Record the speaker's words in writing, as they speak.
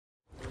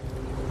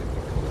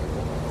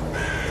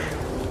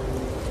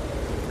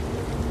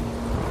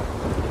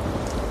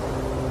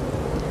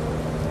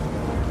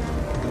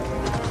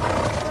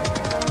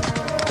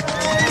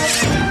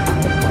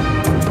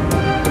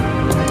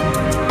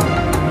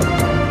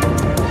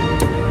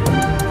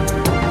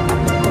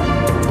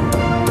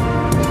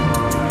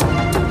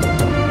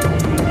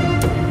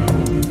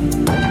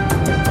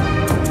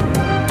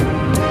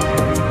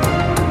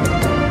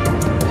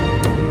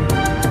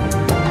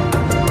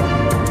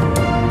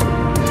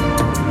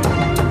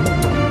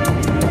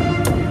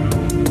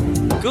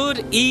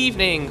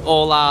evening,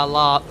 all our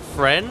LARP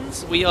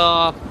friends. We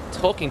are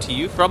talking to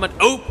you from an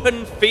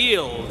open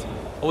field.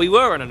 Well, we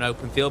were on an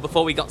open field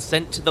before we got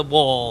sent to the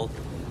wall.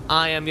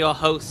 I am your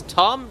host,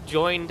 Tom,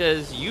 joined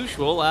as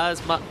usual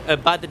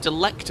by the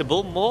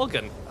delectable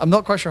Morgan. I'm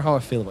not quite sure how I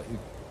feel about you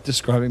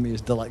describing me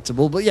as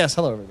delectable, but yes,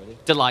 hello everybody.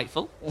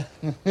 Delightful.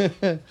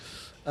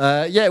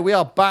 Yeah, we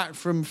are back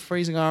from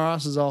freezing our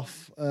asses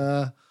off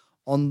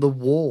on the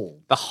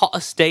wall. The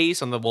hottest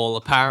days on the wall,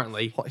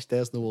 apparently. Hottest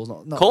days on the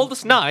wall. Not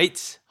Coldest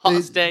nights,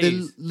 hottest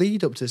days. The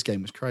lead up to this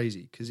game was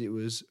crazy because it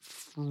was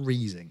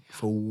freezing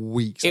for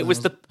weeks. It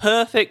was the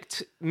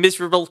perfect,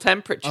 miserable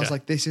temperature. I was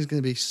like, this is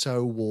going to be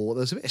so warm.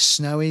 There was a bit of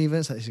snow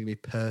even, so this is going to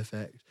be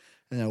perfect.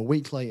 And then a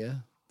week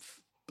later,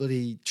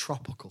 bloody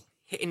tropical.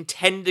 Hitting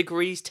 10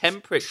 degrees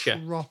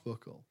temperature.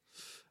 Tropical.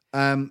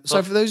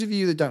 So for those of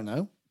you that don't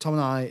know, Tom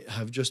and I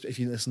have just, if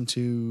you listen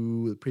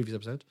to the previous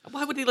episode.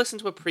 Why would he listen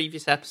to a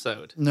previous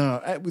episode?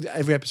 No,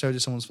 every episode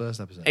is someone's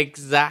first episode.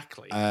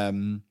 Exactly.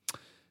 Tom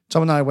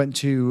and I went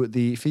to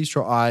the Feast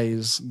Your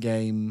Eyes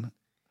game,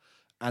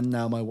 and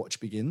Now My Watch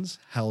Begins,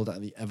 held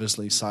at the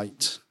Eversley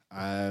site,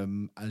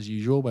 as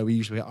usual, where we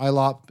usually get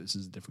LARP. This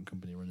is a different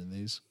company running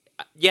these.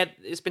 Yeah,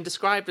 it's been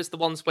described as the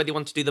ones where they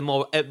want to do the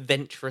more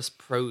adventurous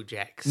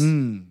projects.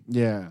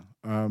 Yeah.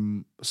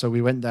 So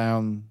we went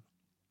down.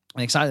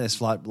 I'm excited this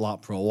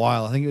LARP for a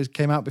while. I think it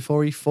came out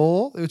before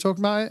E4. They were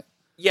talking about it.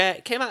 Yeah,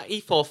 it came out at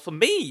E4. For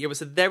me, it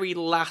was a very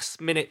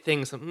last minute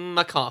thing. So,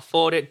 I can't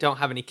afford it. Don't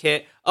have any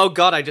kit. Oh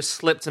God, I just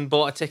slipped and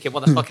bought a ticket.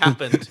 What the fuck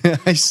happened?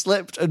 I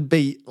slipped and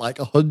beat like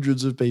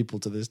hundreds of people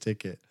to this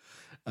ticket.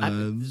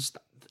 Feast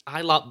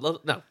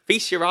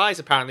Your Eyes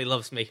apparently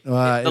loves me.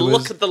 The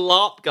look of the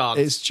LARP gods.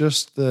 It's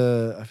just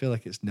I feel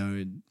like it's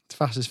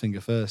fastest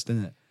finger first,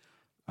 isn't it?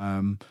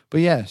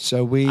 But yeah,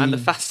 so I'm the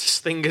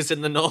fastest fingers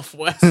in the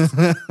Northwest.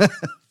 Fuck's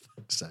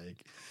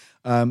sake.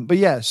 But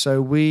yeah,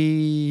 so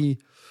we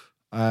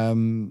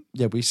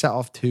set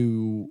off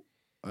to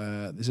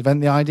this event.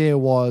 The idea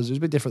was it was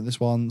a bit different this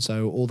one,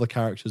 so all the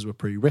characters were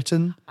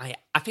pre-written. I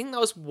think that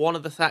was one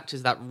of the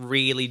factors that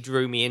really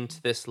drew me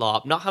into this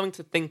LARP, not having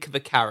to think of a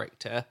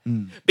character,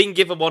 being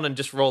given one and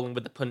just rolling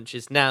with the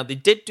punches. Now, they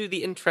did do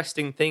the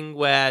interesting thing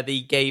where they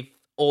gave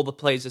all the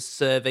players a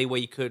survey where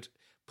you could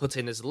put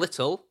in as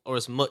little or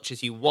as much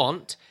as you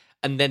want,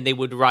 and then they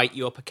would write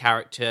you up a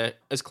character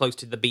as close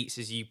to the beats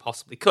as you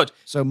possibly could.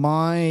 So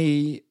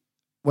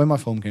when my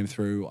form came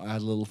through, I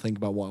had a little think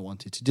about what I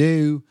wanted to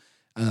do,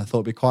 and I thought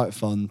it'd be quite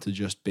fun to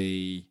just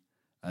be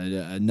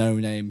a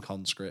no-name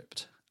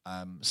conscript.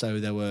 So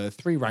there were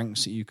 3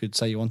 ranks that you could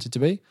say you wanted to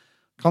be.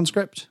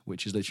 Conscript,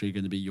 which is literally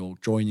going to be you're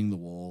joining the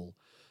wall.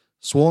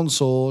 Sworn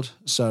sword,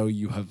 so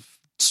you have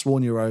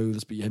sworn your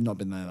oaths, but you have not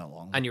been there that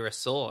long. And you're a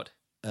sword.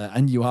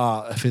 And you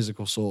are a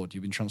physical sword.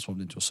 You've been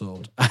transformed into a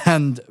sword.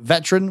 And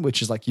veteran,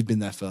 which is like you've been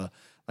there for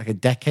like a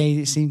decade,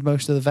 it seemed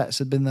most of the vets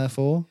had been there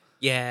for.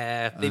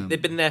 Yeah,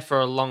 they've been there for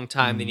a long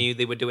time. They knew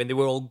they were doing. They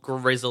were all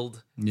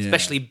grizzled,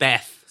 especially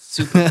Beth,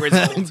 super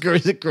grizzled.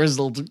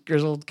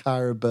 grizzled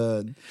Kyra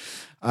Byrne.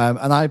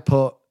 And I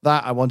put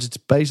that,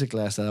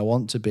 I said I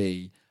want to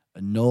be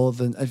a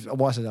northern, I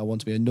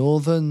want to be a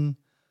northern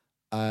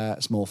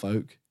small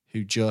folk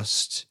who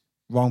just,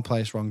 wrong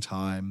place, wrong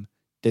time,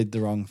 did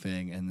the wrong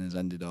thing, and has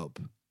ended up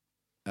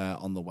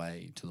on the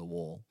way to the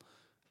wall,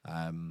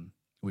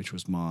 which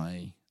was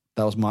my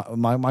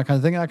kind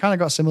of thing. I kind of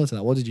got similar to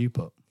that. What did you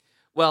put?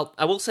 Well,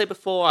 I will say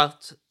before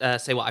I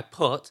say what I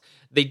put,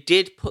 they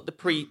did put the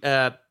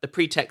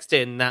pretext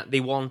in that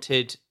they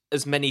wanted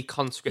as many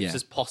conscripts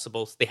as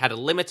possible. So they had a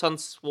limit on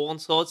sworn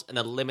swords and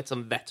a limit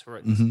on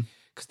veterans.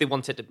 Because they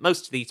wanted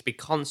most of these to be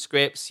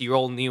conscripts. You're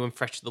all new and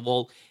fresh to the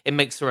wall. It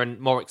makes for a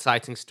more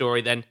exciting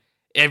story than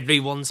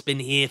everyone's been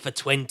here for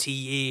 20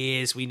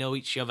 years. We know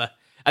each other.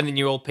 And then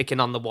you're all picking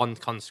on the one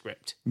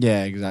conscript.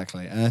 Yeah,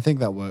 exactly. And I think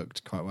that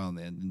worked quite well in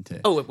the end, didn't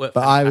it? Oh, it worked.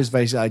 But fantastic. I was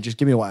basically, just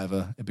give me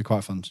whatever. It'd be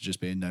quite fun to just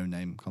be a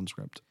no-name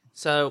conscript.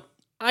 So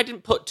I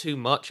didn't put too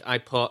much. I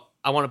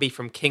want to be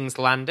from King's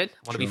Landing.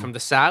 I want to be from the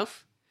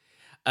south.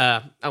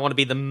 I want to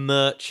be the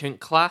merchant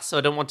class. So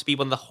I don't want to be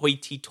one of the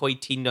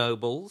hoity-toity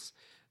nobles.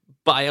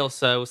 But I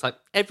also was like,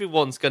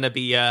 everyone's going to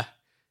be a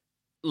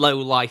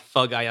low-life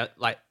thug. I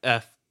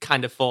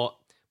kind of thought.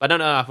 But I don't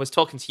know. I was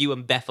talking to you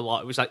and Beth a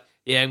lot. It was like,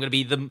 yeah, I'm going to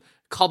be the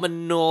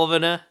common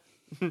northerner.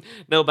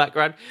 No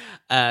background.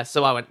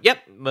 So I went, yep,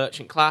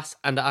 merchant class.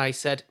 And I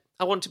said,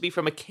 I want to be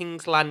from a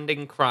King's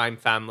Landing crime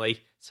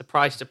family.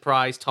 Surprise,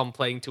 surprise, Tom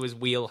playing to his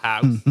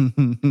wheelhouse.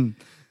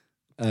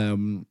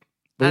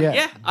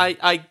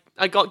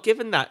 I got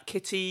given that.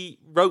 Kitty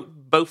wrote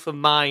both of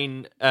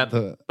mine,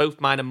 both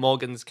mine and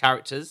Morgan's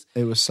characters.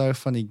 It was so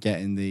funny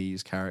getting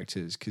these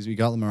characters because we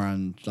got them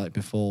around like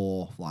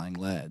before Flying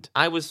Lead.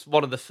 I was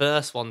one of the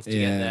first ones to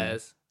get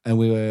theirs. And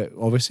we were,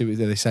 obviously,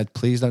 they said,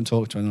 please don't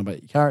talk to anyone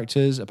about your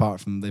characters, apart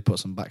from they put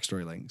some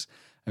backstory links.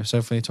 It was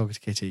so funny talking to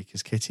Kitty,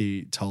 because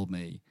Kitty told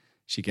me,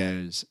 she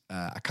goes,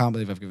 I can't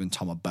believe I've given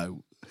Tom a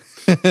boat.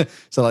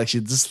 So, like, she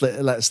just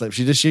let it slip.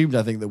 She'd assumed,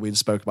 I think, that we'd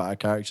spoke about our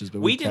characters.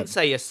 But we didn't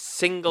say a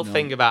single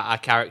thing about our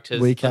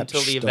characters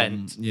until the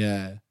event.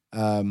 Yeah.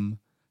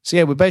 So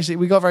yeah,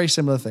 we got very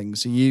similar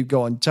things. So you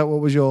go on. Tell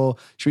what was your?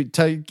 Should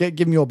we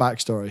give me your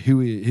backstory? Who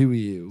are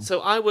you?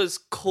 So I was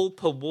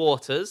Culper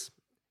Waters,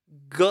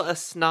 gutter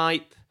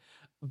snipe,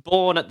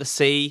 born at the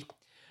sea.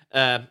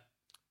 The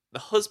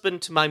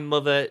husband to my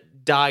mother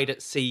died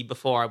at sea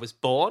before I was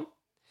born,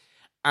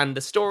 and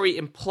the story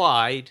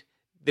implied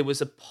there was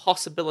a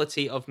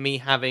possibility of me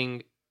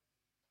having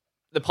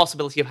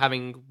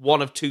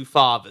one of two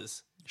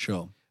fathers.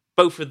 Sure.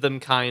 Both of them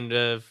kind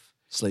of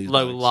Sleaze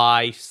low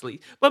bags. life.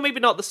 Well, maybe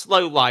not the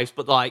slow lives,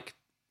 but like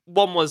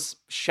one was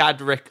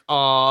Shadrick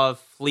of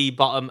Flea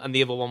Bottom and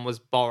the other one was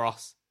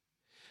Boros.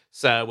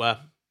 So,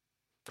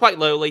 quite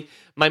lowly.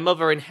 My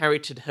mother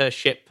inherited her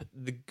ship,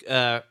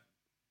 the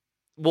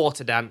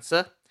Water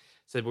Dancer.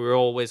 So we were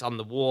always on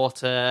the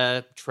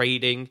water,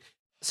 trading.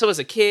 So as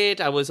a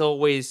kid, I was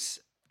always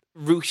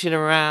rooting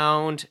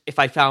around. If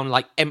I found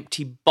like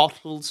empty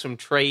bottles from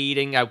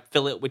trading, I'd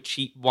fill it with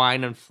cheap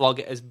wine and flog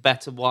it as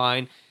better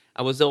wine.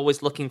 I was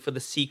always looking for the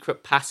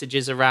secret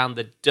passages around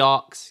the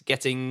docks,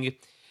 getting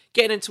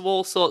into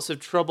all sorts of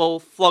trouble,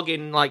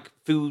 flogging like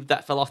food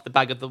that fell off the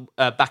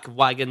back of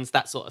wagons,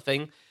 that sort of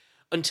thing,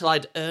 until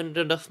I'd earned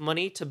enough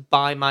money to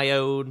buy my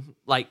own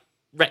like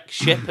wrecked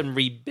ship and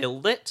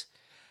rebuild it.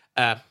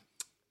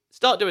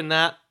 Start doing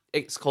that.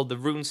 It's called the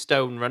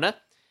Runestone Runner.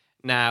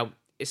 Now,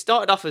 it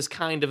started off as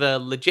kind of a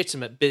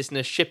legitimate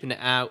business, shipping it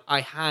out.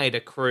 I hired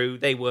a crew.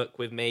 They work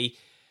with me.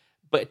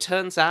 But it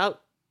turns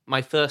out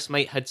my first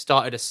mate had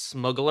started a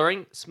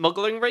smuggling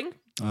ring.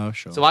 Oh,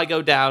 sure. So I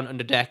go down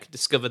under deck,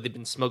 discover they've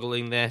been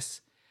smuggling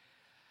this,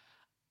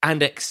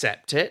 and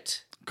accept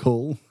it.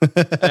 Cool.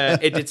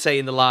 It did say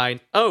in the line,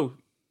 "Oh,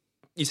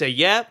 you say,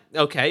 yeah,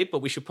 okay, but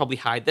we should probably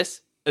hide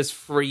this," as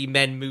three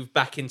men move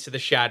back into the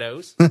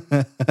shadows.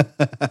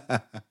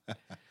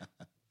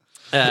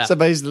 So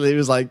basically, it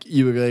was like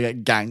you were going to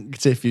get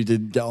ganked if you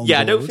didn't get on board.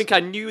 I don't think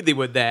I knew they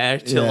were there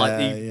till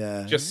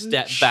they just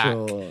stepped back.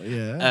 Sure,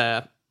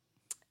 yeah.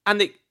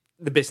 And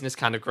the business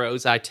kind of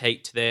grows. I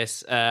take to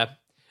this. A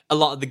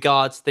lot of the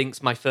guards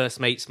thinks my first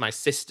mate's my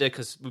sister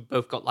because we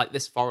both got like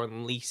this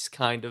foreign lease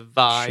kind of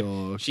vibe.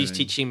 Sure, okay. She's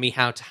teaching me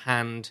how to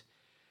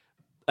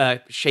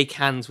shake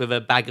hands with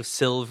a bag of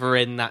silver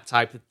in, that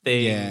type of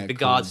thing. Yeah, the cool.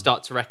 guards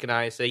start to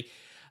recognize me.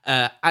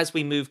 As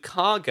we move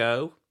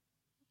cargo,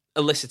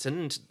 illicit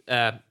and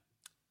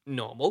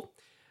normal.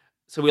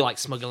 So we're like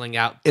smuggling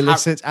out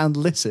Illicit and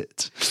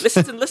licit.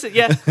 Illicit and licit,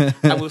 yeah.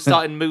 And we've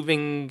started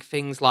moving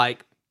things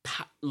like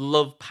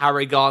love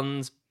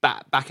paragons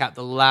back out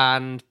the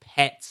land,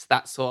 pets,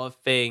 that sort of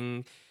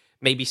thing.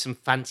 Maybe some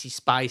fancy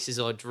spices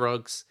or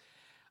drugs.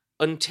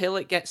 Until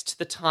it gets to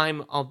the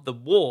time of the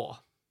war.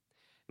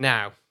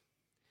 Now,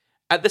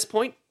 at this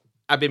point,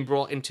 I've been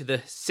brought into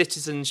the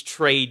Citizens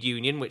Trade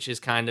Union, which is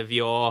kind of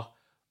your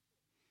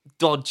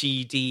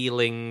dodgy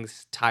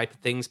dealings type of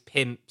things,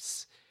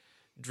 pimps,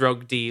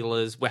 drug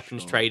dealers,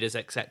 weapons traders,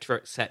 etc.,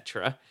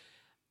 etc.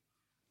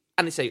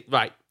 And they say,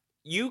 right,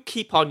 you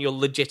keep on your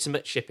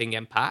legitimate shipping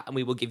empire and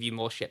we will give you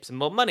more ships and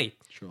more money.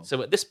 Sure.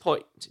 So at this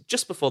point,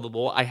 just before the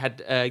war, I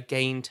had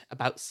gained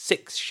about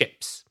 6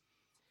 ships.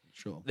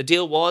 Sure. The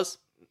deal was,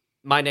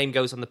 my name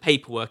goes on the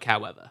paperwork,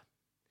 however.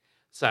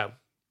 So,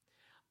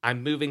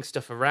 I'm moving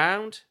stuff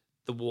around,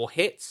 the war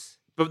hits,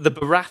 but the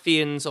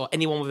Baratheons, or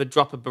anyone with a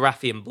drop of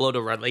Baratheon blood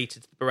or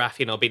related to the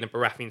Baratheon or being a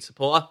Baratheon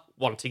supporter,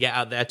 want to get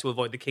out there to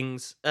avoid the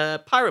king's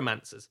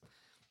pyromancers.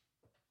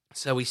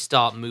 So we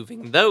start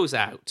moving those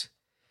out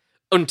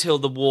until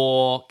the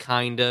war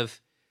kind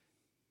of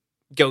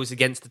goes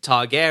against the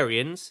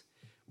Targaryens,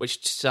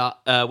 which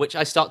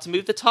I start to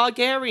move the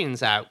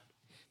Targaryens out.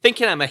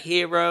 Thinking I'm a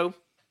hero,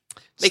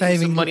 making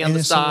Saving some money on the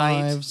innocent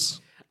side.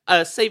 lives.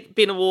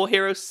 Being a war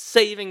hero,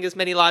 saving as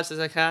many lives as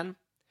I can,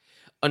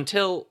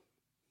 until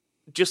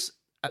just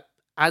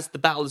as the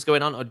battle is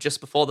going on, or just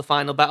before the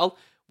final battle,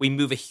 we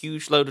move a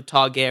huge load of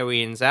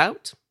Targaryens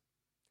out.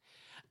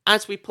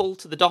 As we pull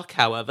to the dock,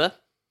 however,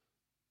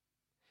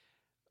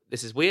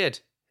 this is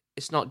weird.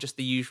 It's not just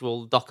the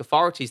usual dock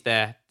authorities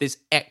there. There's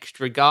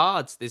extra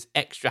guards. There's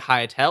extra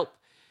hired help.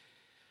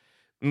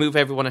 Move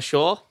everyone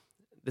ashore.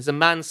 There's a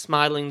man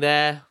smiling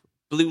there.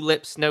 Blue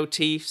lips, no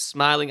teeth,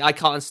 smiling. I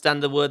can't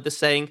understand the word they're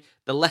saying.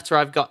 The letter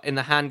I've got in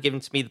the hand given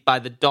to me by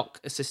the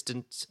dock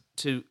assistant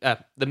to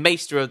the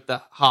maester of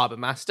the harbour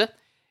master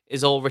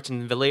is all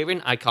written in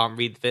Valyrian. I can't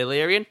read the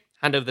Valyrian.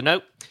 Hand over the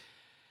note.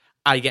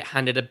 I get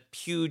handed a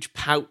huge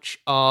pouch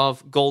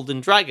of golden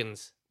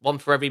dragons, one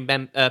for every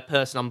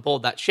person on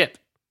board that ship.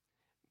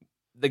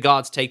 The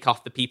guards take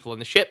off the people on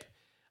the ship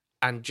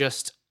and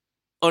just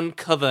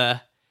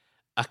uncover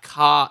a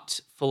cart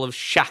full of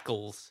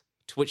shackles,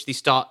 to which they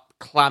start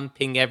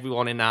clamping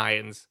everyone in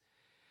irons.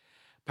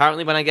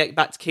 Apparently, when I get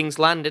back to King's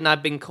Landing,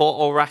 I've been caught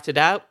or ratted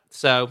out.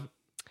 So,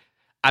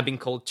 I've been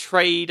called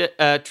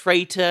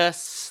traitor,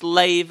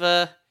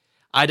 slaver.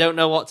 I don't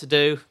know what to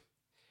do.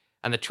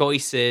 And the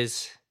choice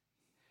is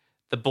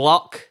the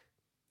block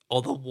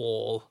or the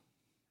wall.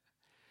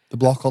 The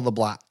block or the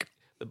black?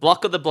 The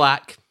block or the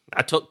black.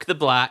 I took the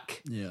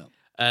black. Yeah.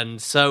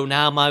 And so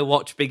now my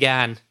watch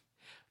began.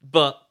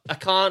 But I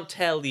can't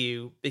tell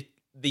you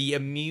the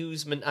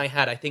amusement I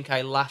had. I think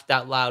I laughed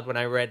out loud when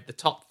I read the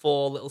top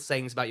 4 little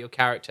sayings about your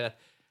character.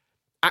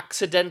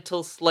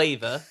 Accidental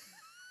slaver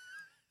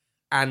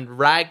and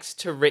rags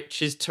to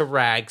riches to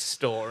rags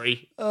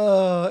story.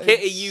 Oh,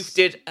 Kitty, you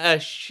did a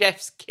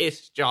chef's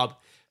kiss job.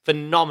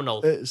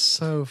 Phenomenal. It's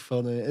so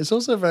funny. It's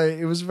also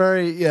it was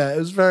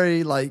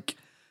very like,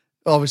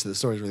 obviously the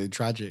story's really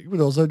tragic,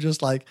 but also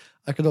just like,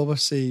 I could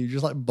almost see you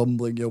just like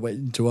bumbling your way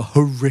into a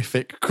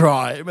horrific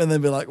crime and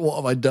then be like, what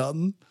have I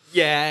done?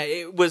 Yeah,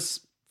 it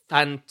was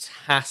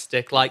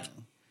fantastic. Like,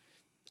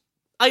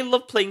 I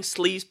love playing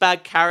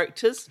sleazebag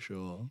characters.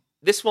 Sure.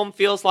 This one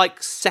feels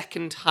like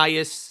second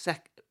highest,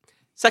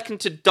 second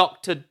to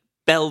Dr.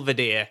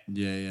 Belvedere.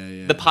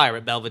 Yeah. The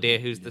pirate Belvedere,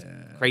 who's the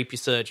crepey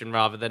surgeon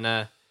rather than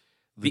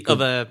the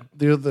other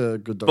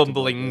good Dr.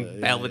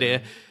 bumbling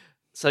Belvedere.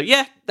 So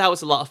yeah, that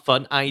was a lot of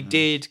fun. I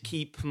did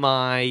keep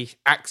my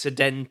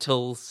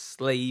accidental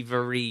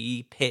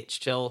slavery pitch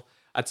till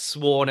I'd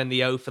sworn in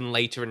the oath and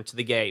later into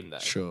the game, though.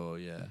 Sure,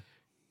 yeah.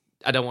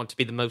 I don't want to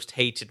be the most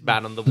hated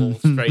man on the wall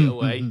straight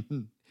away.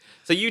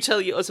 So you tell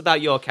us about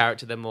your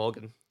character then,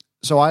 Morgan.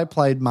 So I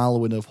played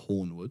Malwyn of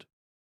Hornwood.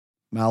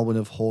 Malwyn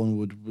of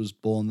Hornwood was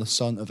born the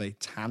son of a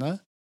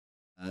tanner.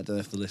 I don't know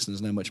if the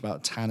listeners know much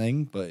about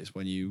tanning, but it's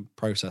when you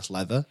process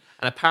leather.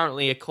 And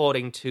apparently,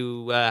 according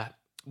to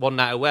One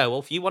Night a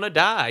Werewolf, you want to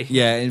die.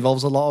 Yeah, it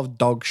involves a lot of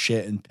dog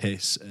shit and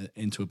piss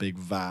into a big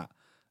vat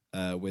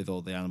with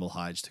all the animal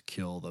hides to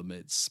kill them.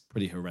 It's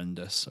pretty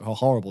horrendous. A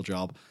horrible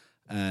job.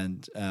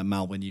 And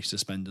Malwyn used to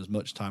spend as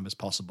much time as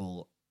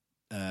possible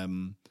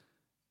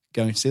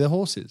going to see the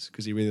horses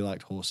because he really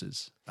liked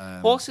horses.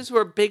 Horses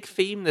were a big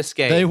theme this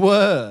game. They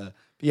were.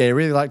 But yeah, he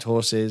really liked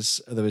horses.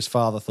 Though his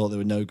father thought they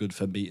were no good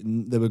for meat.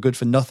 They were good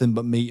for nothing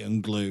but meat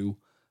and glue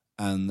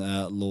and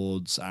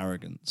Lord's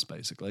arrogance,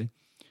 basically.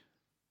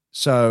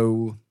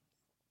 So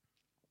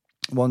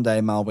one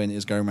day Malwyn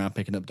is going around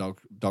picking up dog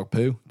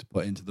poo to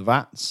put into the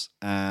vats,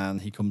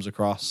 and he comes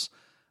across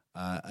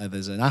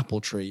there's an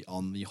apple tree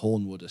on the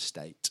Hornwood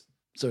estate.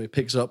 So he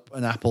picks up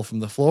an apple from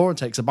the floor and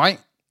takes a bite,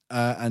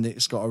 and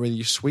it's got a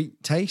really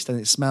sweet taste, and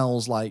it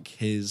smells like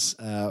his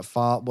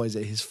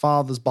his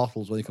father's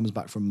bottles when he comes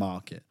back from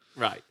market.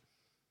 Right.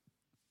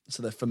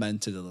 So they're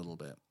fermented a little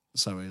bit.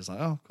 So he's like,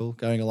 oh, cool,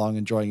 going along,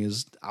 enjoying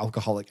his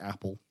alcoholic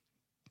apple.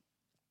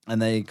 And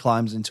then he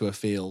climbs into a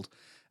field,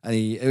 and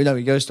he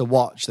goes to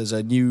watch. There's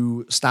a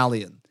new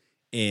stallion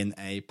in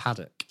a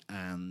paddock,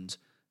 and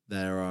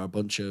there are a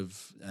bunch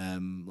of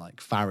like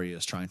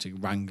farriers trying to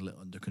wrangle it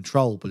under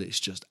control, but it's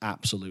just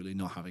absolutely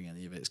not having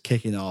any of it. It's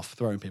kicking off,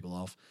 throwing people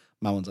off.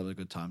 Malwyn's having a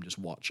good time just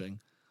watching.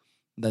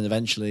 Then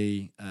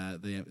eventually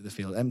the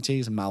field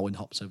empties, and Malwyn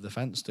hops over the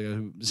fence to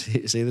go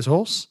see this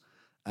horse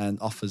and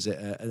offers it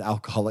an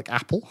alcoholic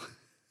apple.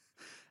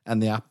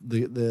 And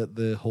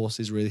the horse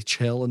is really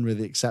chill and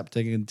really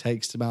accepting and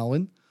takes to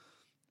Malwyn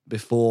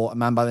before a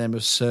man by the name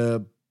of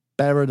Sir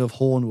Baron of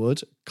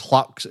Hornwood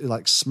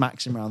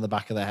smacks him around the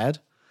back of the head,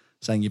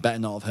 saying, "You better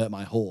not have hurt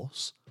my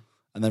horse,"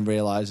 and then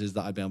realizes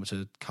that I'd be able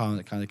to calm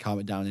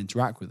it down and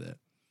interact with it.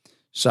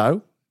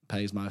 So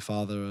pays my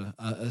father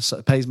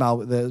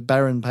the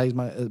Baron pays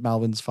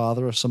Malwyn's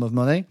father a sum of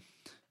money,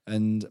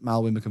 and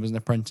Malwyn becomes an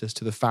apprentice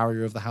to the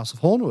farrier of the House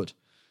of Hornwood.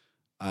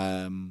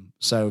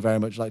 So very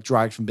much like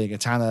dragged from being a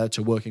tanner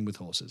to working with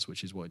horses,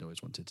 which is what he'd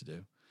always wanted to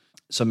do.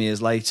 Some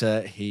years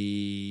later,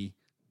 he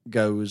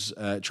travels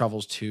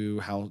to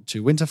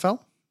Winterfell.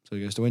 So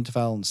he goes to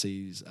Winterfell and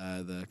sees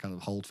the kind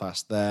of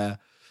holdfast there.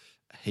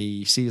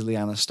 He sees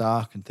Lyanna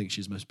Stark and thinks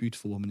she's the most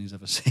beautiful woman he's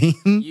ever seen.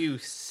 You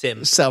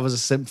simp. So I was a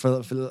simp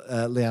for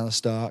Lyanna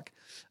Stark.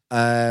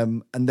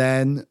 And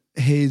then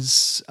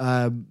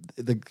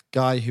the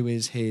guy who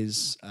is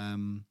his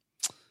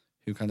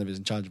who kind of is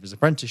in charge of his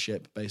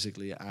apprenticeship,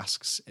 basically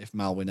asks if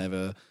Malwyn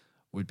ever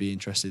would be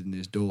interested in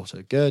his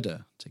daughter,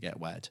 Gerda, to get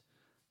wed.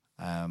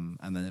 And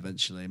then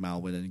eventually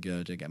Malwyn and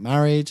Gerda get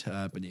married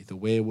beneath a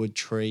weirwood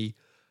tree.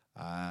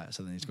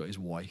 So then he's got his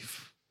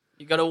wife.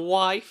 You got a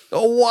wife?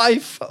 A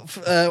wife!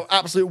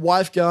 Absolute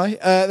wife guy.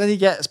 Then he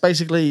gets,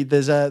 basically,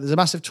 there's a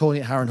massive tourney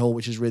at Harrenhal,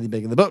 which is really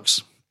big in the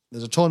books.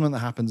 There's a tournament that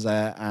happens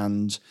there,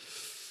 and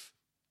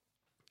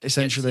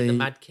essentially... The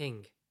Mad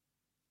King.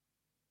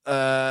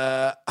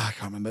 I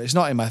can't remember. It's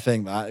not in my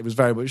thing, that. It was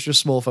very much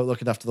just small folk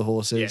looking after the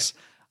horses.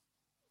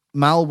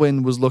 Yeah.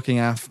 Malwyn was looking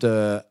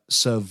after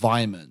Sir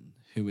Vyman,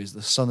 who is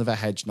the son of a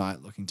hedge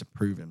knight looking to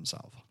prove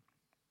himself.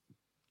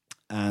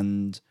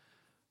 And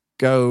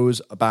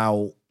goes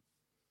about,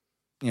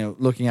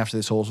 looking after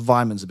this horse.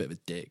 Vyman's a bit of a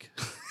dick.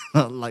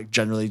 Like,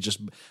 generally just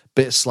a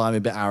bit slimy,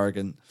 a bit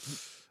arrogant.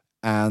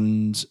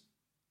 And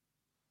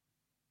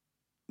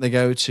they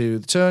go to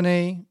the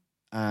tourney,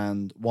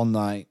 and one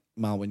night,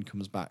 Malwyn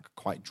comes back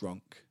quite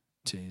drunk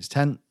to his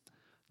tent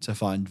to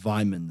find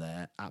Vyman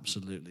there,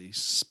 absolutely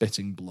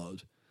spitting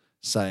blood,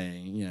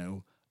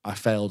 saying, I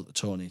failed at the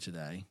tourney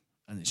today,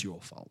 and it's your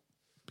fault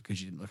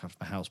because you didn't look after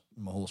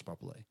my horse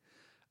properly.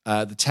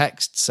 The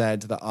text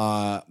said that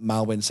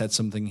Malwyn said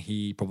something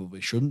he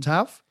probably shouldn't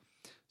have.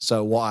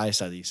 So what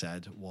he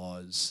said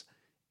was,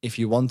 if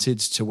you wanted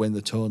to win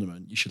the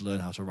tournament, you should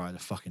learn how to ride a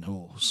fucking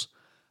horse.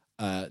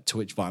 to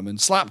which Vyman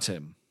slapped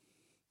him.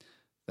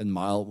 Then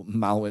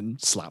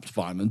Malwyn slapped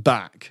Vyman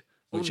back,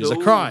 which is a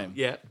crime.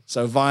 Yeah.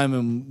 So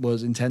Vyman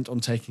was intent on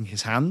taking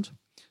his hand.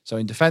 So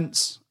in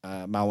defense,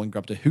 Malwyn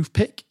grabbed a hoof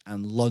pick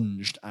and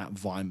lunged at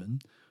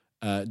Vyman,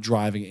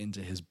 driving it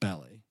into his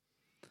belly.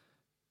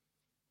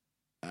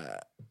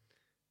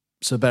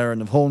 Sir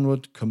Baron of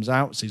Hornwood comes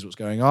out, sees what's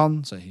going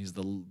on. So he's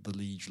the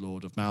liege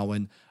lord of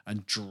Malwyn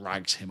and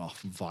drags him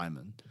off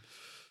Vyman.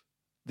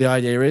 The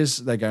idea is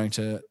they're going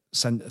to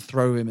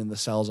throw him in the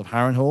cells of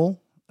Harrenhal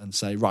and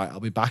say, right, I'll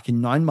be back in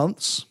 9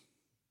 months.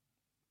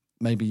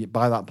 Maybe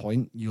by that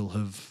point, you'll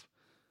have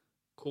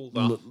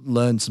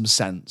learned some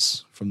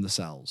sense from the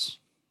cells.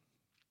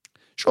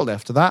 Shortly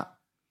after that,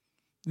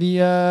 the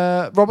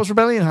Robert's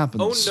Rebellion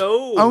happens.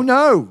 Oh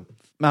no!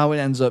 Malwyn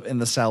ends up in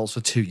the cells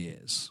for 2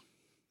 years.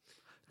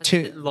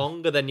 A bit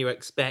longer than you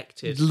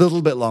expected. A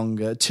little bit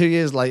longer. 2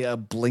 years later,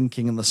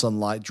 blinking in the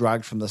sunlight,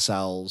 dragged from the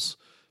cells.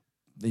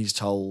 He's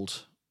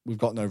told, we've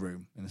got no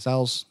room in the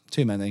cells.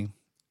 Too many.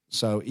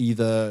 So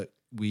either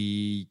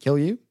we kill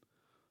you,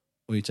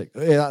 or you take...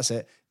 Yeah, that's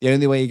it. The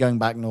only way you're going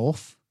back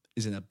north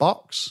is in a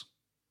box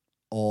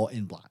or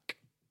in black.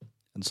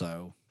 And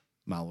so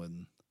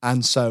Malwyn...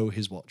 And so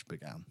his watch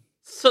began.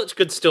 Such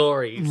good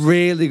stories.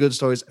 Really good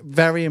stories.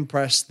 Very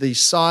impressed. The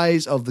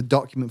size of the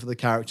document for the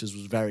characters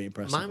was very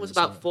impressive. Mine was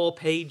about 4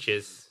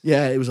 pages.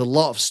 Yeah, it was a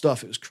lot of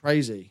stuff. It was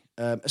crazy.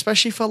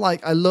 Especially for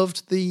I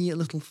loved the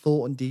little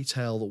thought and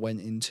detail that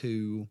went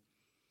into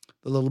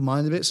the little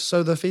minor bits.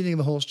 So the feeding of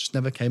the horse just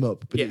never came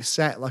up, but it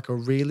set a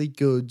really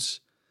good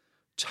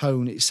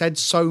tone. It said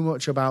so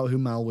much about who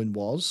Malwyn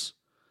was,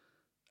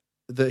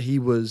 that he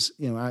was,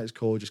 at his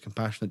core, just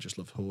compassionate, just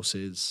loved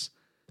horses.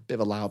 Bit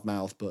of a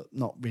loudmouth, but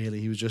not really.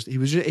 He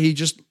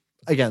just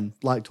again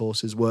liked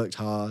horses, worked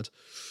hard,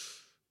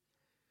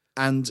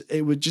 and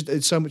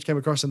it so much came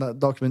across in that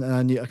document,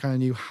 and I kind of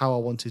knew how I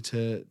wanted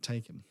to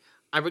take him.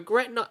 I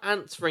regret not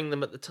answering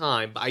them at the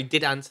time, but I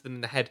did answer them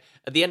in the head.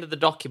 At the end of the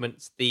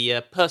documents,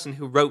 the person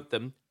who wrote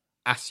them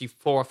asks you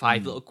 4 or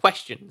 5 little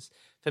questions.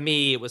 For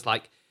me, it was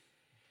like,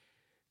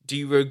 do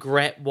you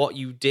regret what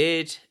you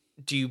did?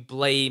 Do you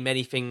blame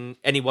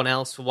anyone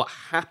else for what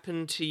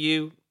happened to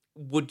you?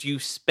 Would you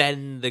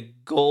spend the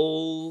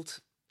gold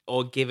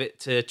or give it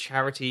to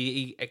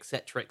charity,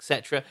 etc.,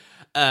 etc.?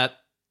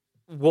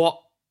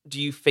 What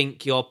do you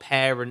think your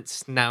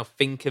parents now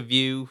think of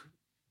you?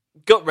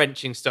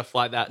 Gut-wrenching stuff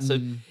like that.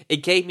 So it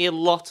gave me a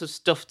lot of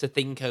stuff to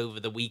think over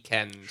the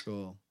weekend.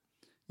 Sure.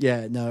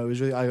 Yeah, no, it was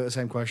really... I got the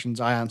same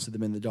questions. I answered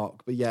them in the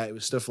doc. But yeah, it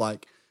was stuff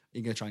like, are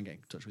you going to try and get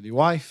in touch with your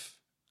wife?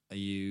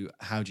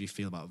 How do you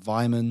feel about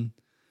Vyman?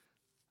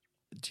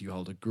 Do you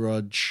hold a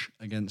grudge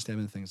against him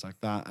and things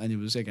like that? And it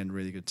was, again,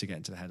 really good to get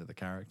into the head of the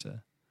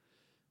character.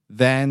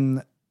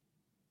 Then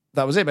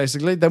that was it,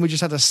 basically. Then we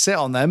just had to sit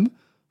on them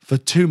for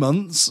 2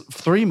 months,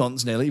 3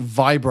 months nearly,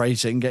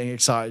 vibrating, getting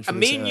excited. For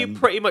me and you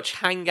pretty much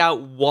hang out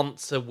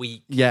once a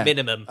week,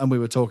 minimum. And we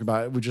were talking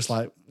about it. We're just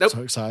so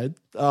excited.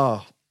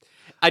 Oh.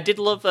 I did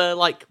love,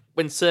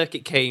 when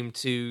Circuit came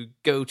to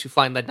go to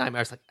find that nightmare,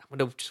 I was like, I'm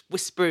going to just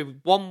whisper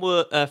one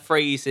word,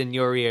 phrase in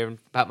your ear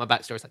about my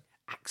backstory. It's like,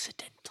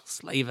 accidental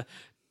slaver.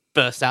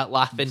 Burst out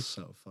laughing.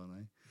 So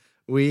funny.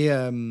 We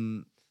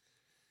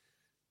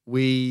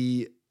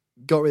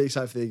got really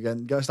excited for the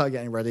event. Started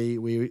getting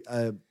ready.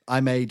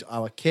 I made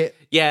our kit.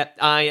 Yeah,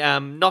 I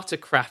am not a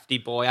crafty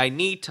boy. I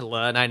need to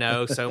learn, I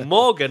know. So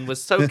Morgan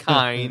was so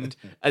kind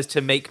as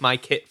to make my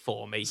kit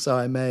for me. So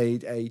I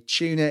made a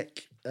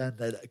tunic, and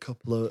then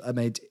I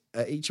made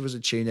each of us a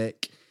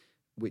tunic,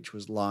 which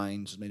was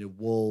made of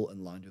wool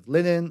and lined with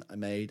linen. I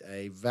made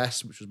a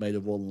vest, which was made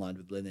of wool and lined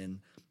with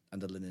linen,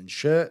 and a linen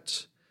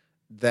shirt.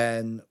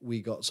 Then we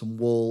got some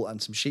wool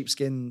and some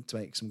sheepskin to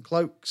make some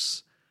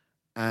cloaks.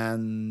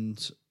 And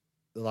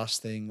the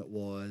last thing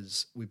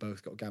was we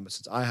both got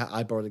gambesons.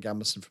 I borrowed a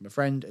gambeson from a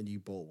friend, and you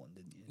bought one,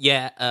 didn't you?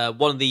 Yeah,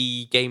 one of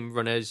the game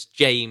runners,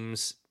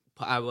 James,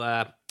 put out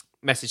a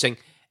message saying,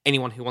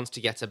 anyone who wants to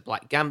get a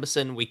black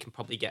gambeson, we can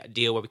probably get a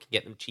deal where we can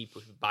get them cheaper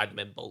if we buy them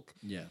in bulk.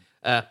 Yeah.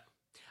 I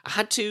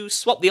had to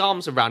swap the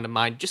arms around in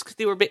mine just because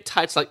they were a bit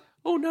tight. It's like,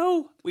 oh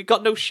no, we've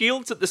got no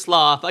shields at this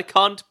LARP. I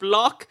can't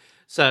block.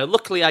 So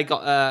luckily I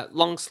got a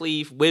long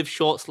sleeve with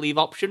short sleeve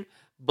option,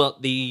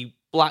 but the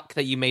black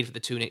that you made for the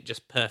tunic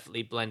just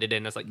perfectly blended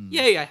in. I was like,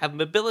 yay, I have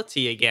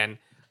mobility again.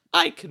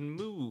 I can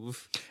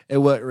move. It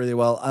worked really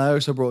well. I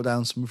also brought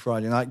down some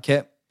Friday night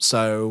kit.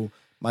 So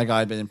my guy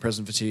had been in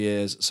prison for 2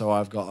 years, so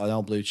I've got an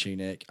old blue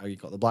tunic. I've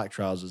got the black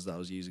trousers that I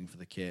was using for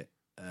the kit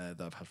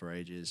that I've had for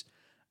ages,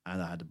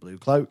 and I had a blue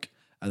cloak.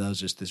 And there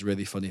was just this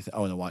really funny thing.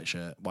 Oh, and a white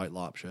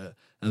LARP shirt.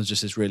 And there was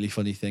just this really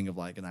funny thing of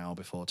an hour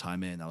before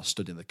time in. I was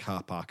stood in the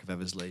car park of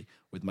Eversley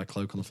with my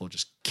cloak on the floor,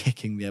 just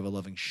kicking the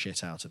ever-loving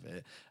shit out of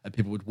it. And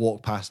people would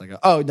walk past and I go,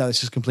 oh, no,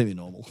 this is completely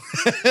normal.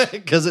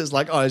 Because it's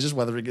like, oh, it's just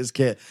weathering his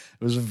kit.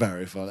 It was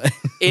very funny.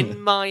 In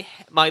my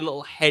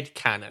little head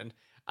canon,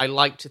 I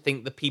like to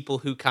think the people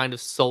who kind of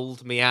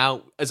sold me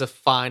out as a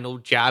final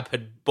jab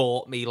had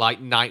bought me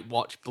Night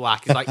Watch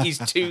Black. It's like, he's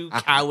too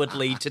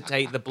cowardly to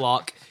take the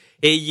block.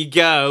 Here you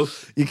go.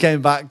 You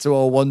came back to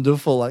all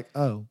wonderful,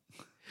 oh.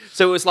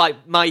 So it was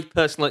like my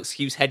personal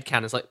excuse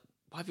headcanon is like,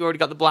 why have you already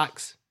got the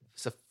blacks?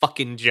 It's a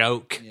fucking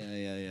joke.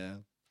 Yeah.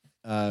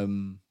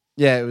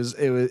 Yeah, it was.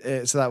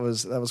 So that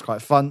was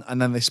quite fun.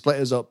 And then they split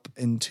us up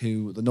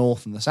into the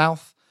north and the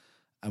south,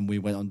 and we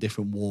went on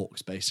different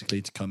walks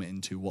basically to come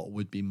into what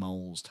would be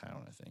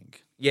Molestown, I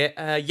think.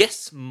 Yeah.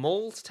 Yes,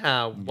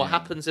 Molestown. What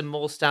happens in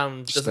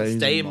Molestown doesn't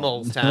stay in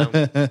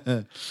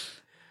Molestown.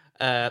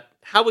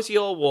 How was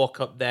your walk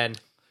up then? It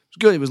was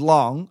good. It was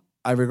long.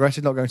 I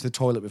regretted not going to the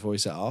toilet before we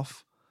set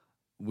off.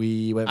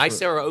 We went.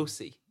 IC or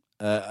OC?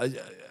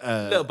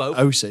 Little both.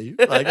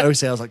 OC. Like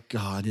OC, I was like,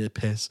 God, I need a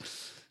piss.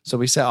 So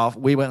we set off.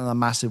 We went on a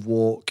massive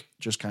walk,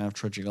 just kind of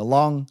trudging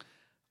along.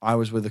 I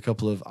was with a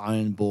couple of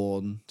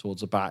Ironborn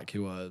towards the back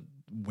who were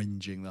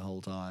whinging the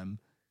whole time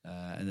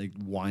and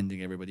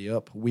winding everybody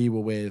up. We were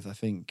with, I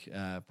think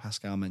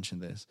Pascal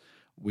mentioned this,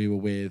 we were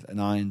with an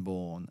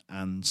Ironborn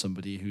and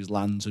somebody whose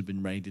lands had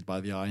been raided by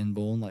the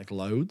Ironborn, like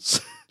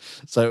loads.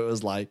 So it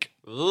was like,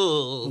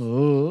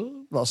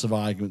 lots of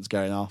arguments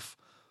going off.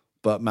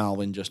 But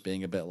Malvin just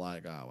being a bit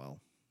like, oh, well,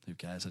 who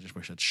cares? I just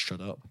wish I'd shut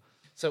up.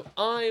 So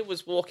I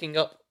was walking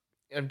up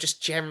and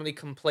just generally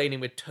complaining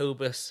with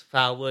Tobus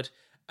Falwood,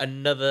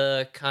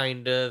 another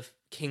kind of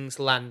King's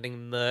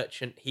Landing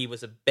merchant. He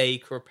was a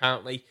baker,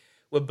 apparently.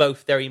 We're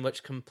both very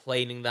much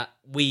complaining that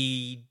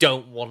we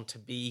don't want to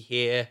be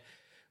here.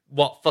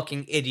 What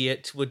fucking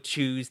idiot would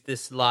choose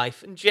this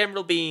life? In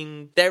general,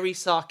 being very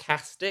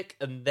sarcastic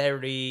and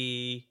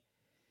very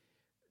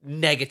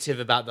negative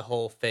about the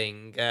whole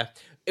thing.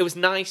 It was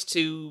nice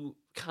to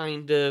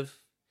kind of...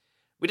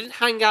 We didn't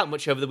hang out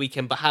much over the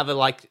weekend, but have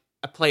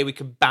a play we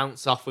could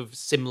bounce off with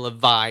similar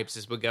vibes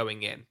as we're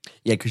going in.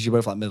 Yeah, because you're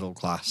both like middle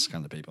class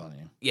kind of people, aren't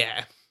you?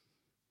 Yeah.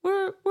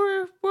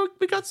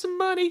 We got some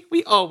money.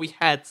 We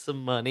had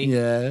some money.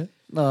 Yeah.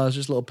 No, I was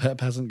just a little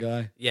peasant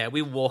guy. Yeah,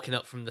 we were walking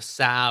up from the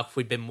south.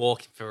 We'd been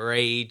walking for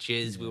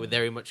ages. We were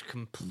very much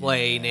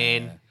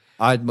complaining. Yeah.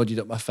 I'd muddied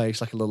up my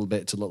face like a little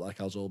bit to look like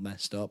I was all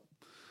messed up,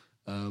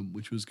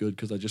 which was good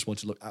because I just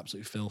wanted to look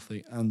absolutely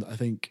filthy. And I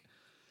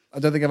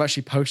don't think I've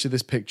actually posted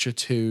this picture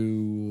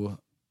to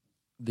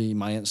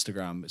my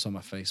Instagram. It's on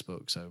my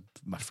Facebook, so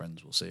my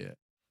friends will see it.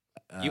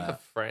 You have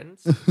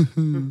friends?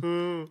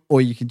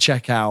 Or you can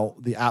check out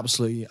the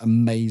absolutely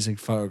amazing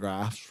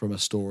photographs from a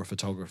store of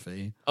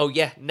photography. Oh,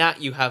 yeah.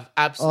 Nat, you have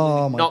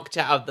absolutely knocked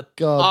it out of the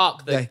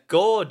park. They're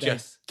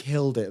gorgeous. They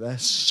killed it. They're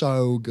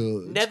so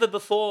good. Never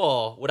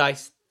before would I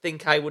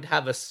think I would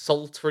have a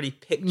sultry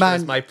picture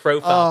as my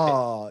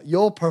profile picture.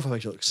 Your profile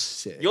picture looks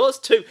sick. Yours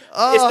too.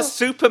 It's the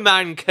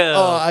Superman curl.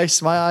 I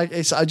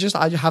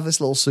have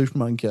this little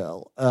Superman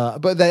curl.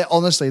 But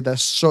they're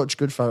such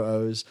good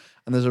photos.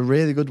 And there's a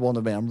really good one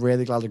of me. I'm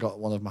really glad I got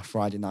one of my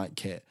Friday night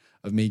kit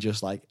of me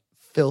just like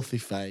filthy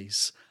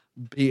face,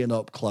 beaten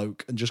up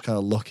cloak, and just kind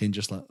of looking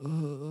just like,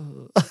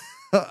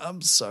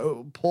 I'm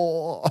so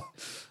poor.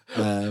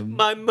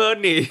 My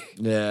money.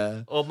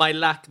 Yeah. Or my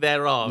lack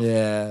thereof.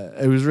 Yeah.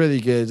 It was really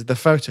good. The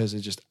photos are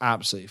just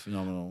absolutely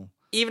phenomenal.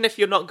 Even if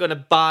you're not going to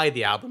buy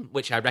the album,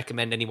 which I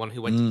recommend anyone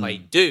who went to play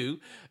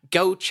do,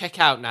 go check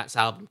out Nat's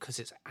album because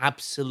it's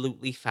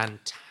absolutely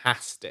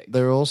fantastic.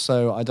 They're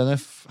also, I don't know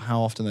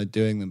how often they're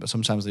doing them, but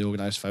sometimes they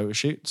organise photo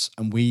shoots,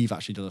 and we've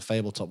actually done a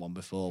Fabletop one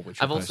before.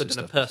 Which I've also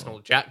done a personal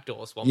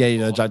Jackdaws one. Yeah, before. you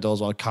know, Jackdaws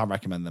one. I can't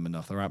recommend them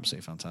enough. They're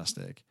absolutely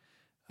fantastic.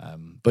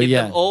 But Give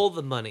yeah, them all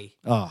the money.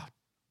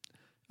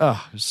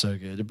 Oh, it was so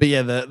good. But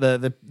yeah,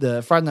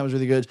 the Friday night was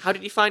really good. How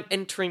did you find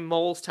entering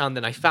Molestown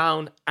then? I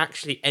found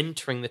actually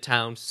entering the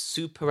town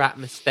super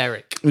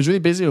atmospheric. It was really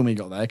busy when we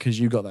got there because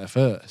you got there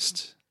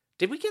first.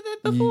 Did we get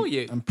there before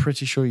you? I'm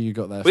pretty sure you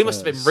got there first. We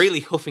must have been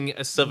really huffing it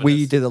as Southerners.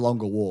 We did a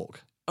longer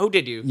walk. Oh,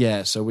 did you?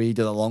 Yeah, so we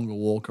did a longer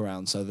walk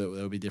around so that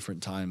there would be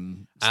different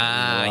times.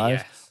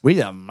 Yes. We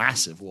did a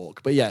massive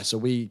walk. But yeah, so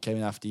we came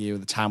in after you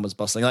and the town was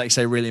bustling. Like you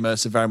say, really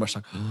immersive, very much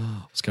like,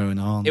 what's going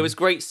on? It was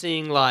great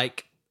seeing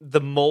like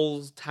the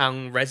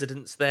Molestown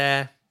residents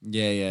there.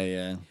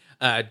 Yeah.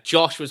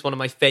 Josh was one of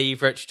my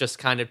favourites, just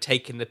kind of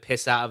taking the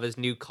piss out of his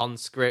new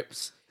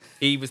conscripts.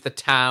 He was the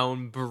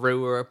town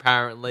brewer,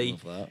 apparently.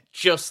 Love that.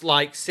 Just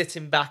like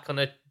sitting back on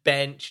a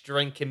bench,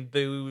 drinking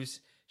booze,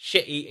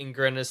 shit-eating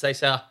grin as they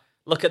say,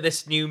 look at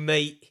this new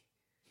meat.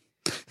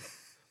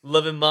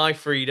 Loving my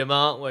freedom,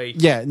 aren't we?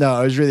 Yeah, no,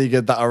 it was really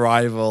good, that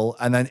arrival.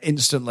 And then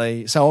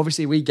instantly, so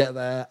obviously we get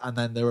there, and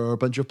then there were a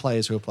bunch of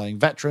players who were playing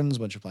veterans, a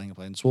bunch of playing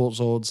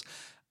swords.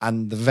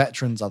 And the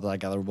veterans, as I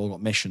gather, have all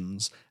got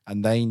missions,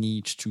 and they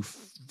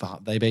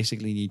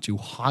basically need to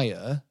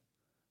hire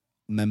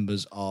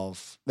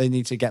they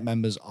need to get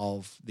members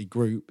of the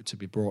group to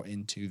be brought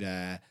into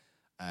their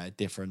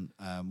different,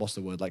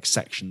 like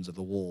sections of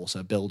the wall.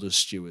 So builders,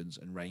 stewards,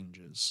 and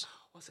rangers.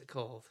 What's it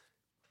called?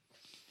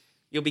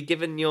 You'll be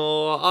given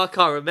I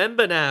can't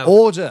remember now.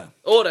 Order,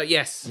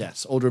 yes.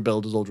 Yes, order of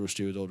builders, order of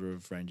stewards, order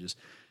of rangers.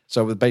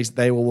 So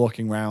they were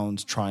walking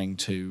around trying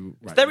to...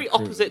 It's very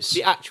opposite to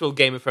the actual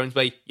Game of Thrones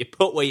where you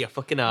put where you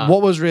fucking are.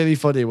 What was really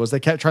funny was they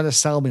kept trying to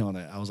sell me on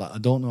it. I was like, I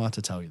don't know how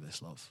to tell you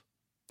this, love.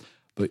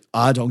 But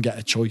I don't get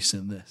a choice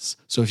in this.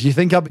 So if you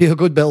think I'll be a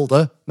good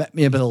builder, make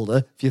me a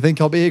builder. If you think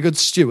I'll be a good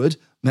steward,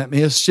 Make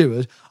me a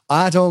steward.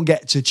 I don't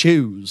get to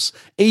choose.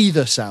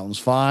 Either sounds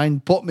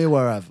fine. Put me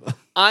wherever.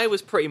 I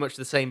was pretty much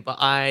the same, but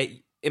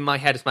in my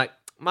head, it's like,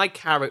 my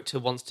character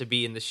wants to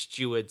be in the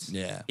stewards.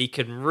 Yeah. He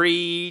can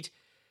read.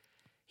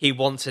 He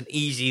wants an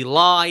easy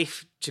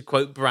life, to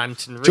quote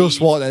Branton Reed.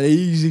 Just want an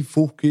easy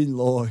fucking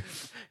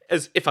life.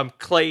 As if I'm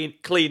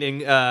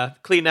cleaning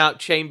out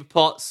chamber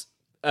pots,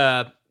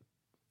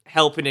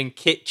 helping in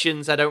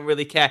kitchens, I don't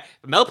really care.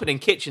 If I'm helping in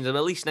kitchens, I'm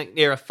at least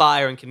near a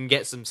fire and can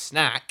get some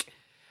snack.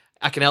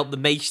 I can help the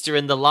maester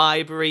in the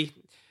library.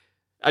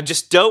 I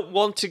just don't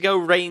want to go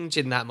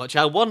ranging that much.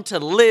 I want to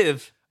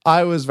live.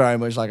 I was very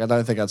much like, I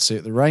don't think I'd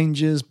suit the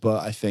Rangers,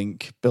 but I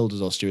think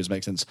builders or stewards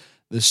make sense.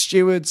 The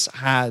stewards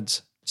had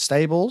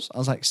stables. I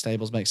was like,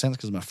 stables make sense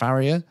because I'm a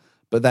farrier.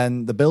 But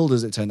then the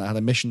builders, it turned out, had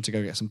a mission to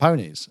go get some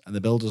ponies. And the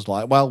builders were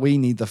like, well, we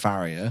need the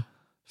farrier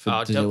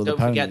to deal with the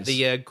ponies. Don't forget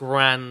the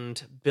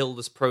grand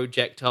builders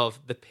project of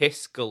the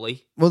piss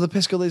gully. Well, the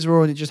piss gullies were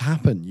already just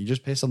happened. You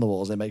just piss on the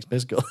walls, it makes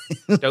piss gullies.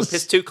 Don't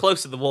piss too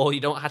close to the wall. You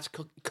don't have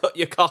to cut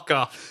your cock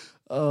off.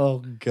 Oh,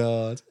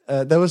 God.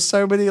 There was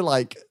so many,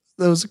 like,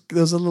 there was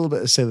a little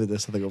bit of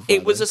silliness, I think, on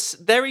Friday. It was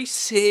a very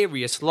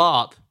serious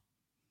LARP.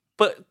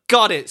 But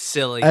God, it's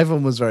silly.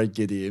 Everyone was very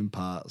giddy in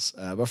parts.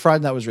 But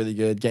Friday night was really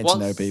good, getting to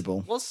know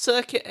people. Was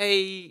Circuit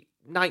a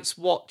Night's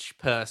Watch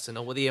person,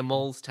 or were they a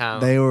Molestown?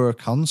 They were a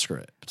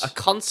conscript. A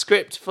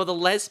conscript for the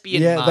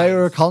lesbian Yeah, minds. they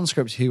were a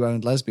conscript who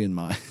owned lesbian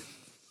mines.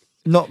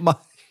 Not mine.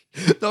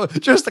 No,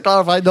 just to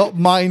clarify, not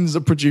mines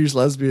that produce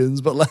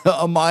lesbians, but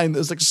a mine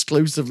that's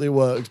exclusively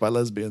worked by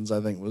lesbians, I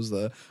think was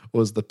the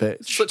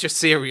pitch. Such a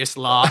serious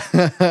laugh.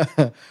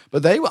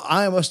 But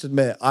I must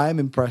admit, I am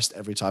impressed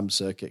every time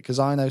Circuit, because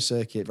I know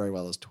Circuit very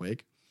well as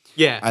Twig.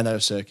 Yeah. I know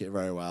Circuit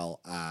very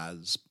well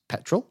as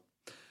Petrol.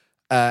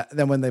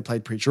 Then when they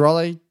played Preacher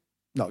Ollie,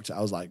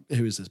 I was like,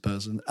 who is this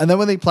person? And then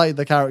when they played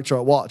the character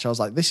at Watch, I was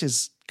like, this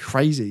is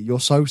crazy. You're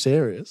so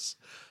serious.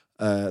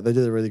 They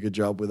did a really good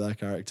job with their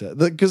character.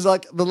 Because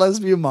like the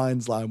lesbian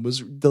minds line was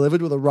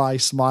delivered with a wry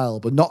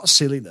smile, but not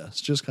silliness.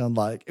 Just kind of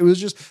like, they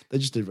just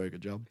did a very good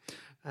job.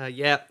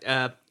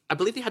 I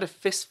believe they had a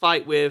fist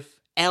fight with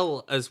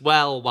Elle as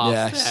well while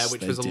there,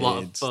 which was a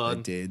lot of fun.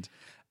 They did.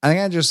 And I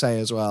can just say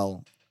as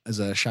well, as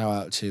a shout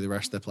out to the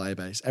rest of the player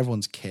base,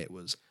 everyone's kit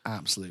was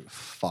absolute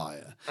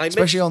fire.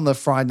 Especially on the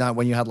Friday night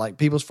when you had like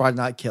people's Friday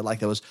night kit, like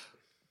there was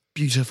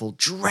beautiful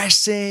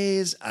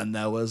dresses and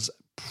there was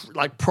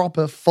like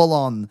proper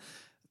full-on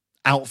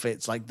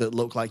outfits like that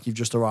look like you've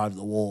just arrived at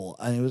the wall,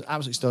 and it was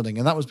absolutely stunning.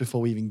 And that was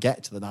before we even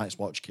get to the Night's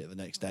Watch kit the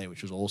next day,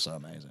 which was also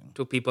amazing.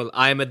 To people,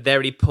 I am a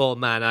very poor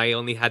man. I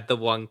only had the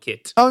one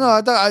kit. Oh no,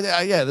 I don't.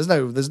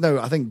 There's no.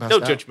 I think no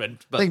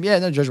judgment. But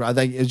no judgment. I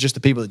think it's just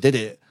the people that did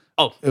it.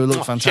 It would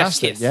look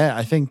fantastic. Yeah,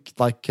 I think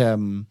like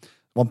one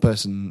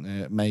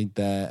person made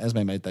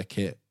their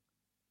kit.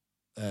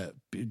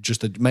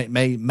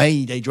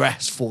 Made a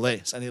dress for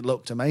this, and it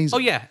looked amazing. Oh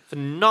yeah,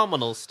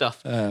 phenomenal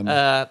stuff.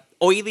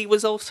 Oily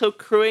was also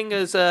crewing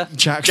as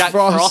Jack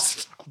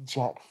Frost.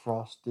 Jack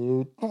Frost,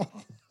 dude.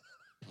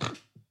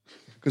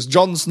 Because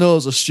Jon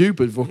Snow's a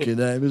stupid fucking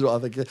name, is what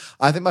I think.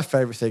 I think my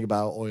favourite thing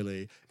about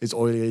Oily is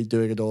Oily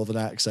doing a northern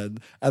accent,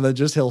 and then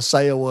he'll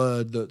say a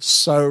word that's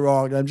so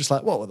wrong, and I'm just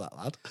like, what was that,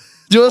 lad?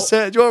 Do you want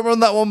to run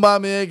that one by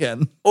me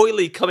again?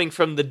 Oily coming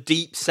from the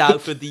deep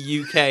south of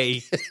the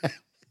UK.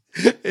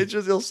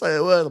 He'll say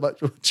a word. I'm like,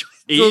 do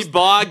you want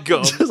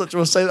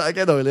to say that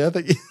again, Oily? I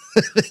think you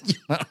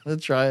might want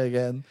to try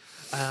again.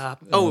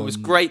 It was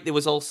great. There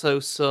was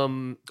also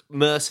some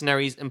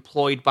mercenaries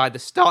employed by the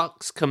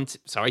Starks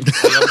Sorry,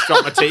 I almost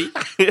dropped my tea.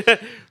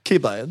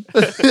 Keep playing.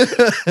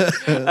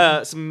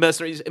 Some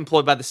mercenaries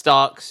employed by the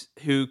Starks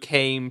who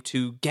came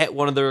to get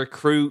one of the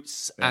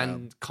recruits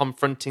and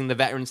confronting the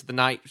veterans of the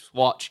Night's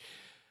Watch.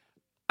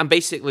 And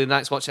basically, the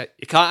Night's Watch said,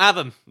 you can't have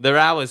them. They're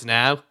ours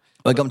now.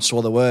 They got to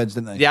swore the words,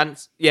 didn't they?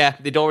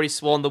 They'd already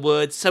sworn the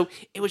words. So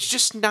it was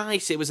just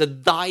nice. It was a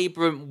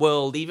vibrant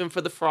world, even for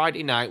the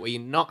Friday night, where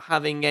you're not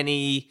having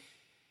any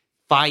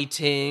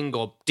fighting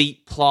or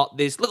deep plot.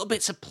 There's little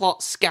bits of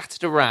plot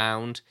scattered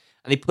around,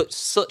 and they put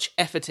such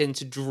effort in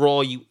to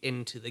draw you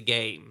into the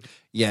game.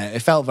 Yeah, it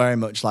felt very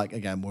much like,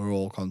 again, we're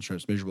all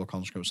conscripts, miserable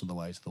conscripts on the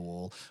way to the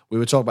wall. We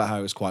were talking about how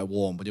it was quite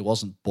warm, but it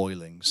wasn't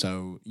boiling.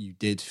 So you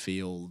did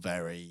feel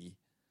very...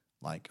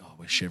 like, oh,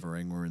 we're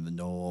shivering, we're in the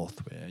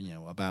north,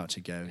 we're about to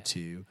go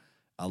to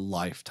a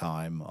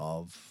lifetime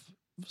of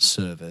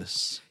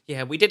service.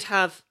 Yeah, we did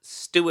have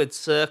steward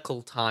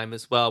circle time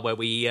as well, where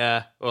we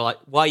were like,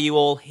 why are you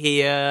all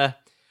here?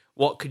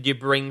 What could you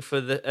bring for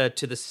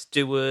to the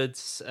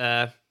stewards?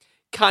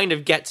 Kind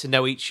of get to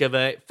know each other.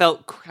 It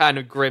felt kind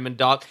of grim and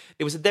dark.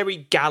 There was a very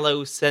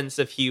gallows sense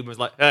of humor. It was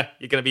like,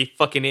 you're going to be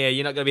fucking here.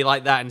 You're not going to be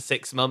like that in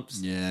 6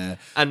 months. Yeah.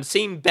 And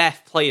seeing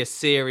Beth play a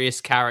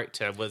serious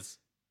character was...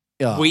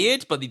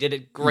 weird, but they did a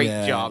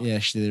great job. Yeah,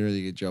 she did a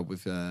really good job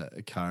with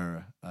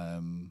Kyra.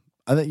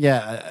 I think,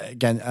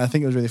 again, I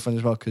think it was really fun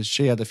as well because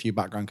she had a few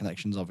background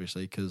connections,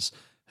 obviously, because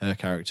her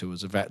character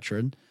was a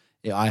veteran.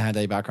 I had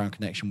a background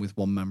connection with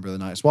one member of the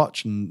Night's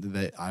Watch,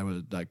 and I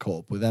was caught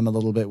up with them a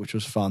little bit, which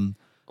was fun.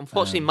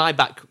 Unfortunately, my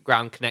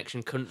background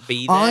connection couldn't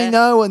be there. I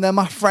know, and they're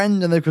my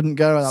friend, and they couldn't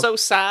go. And So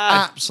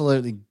sad.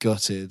 Absolutely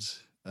gutted.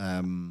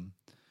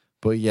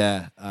 But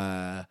yeah.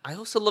 I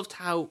also loved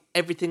how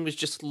everything was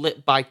just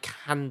lit by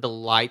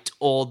candlelight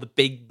or the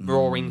big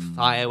roaring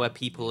fire where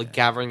people are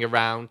gathering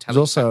around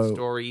telling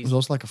stories. It was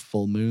also like a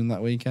full moon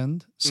that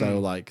weekend. So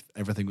like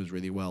everything was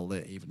really well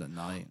lit, even at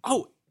night.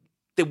 Oh,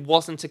 there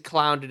wasn't a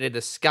cloud in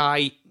the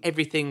sky.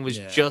 Everything was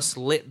just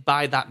lit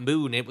by that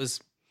moon. It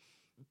was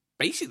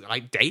basically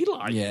like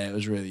daylight. Yeah, it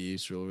was really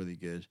useful, really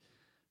good.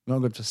 Not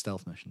good for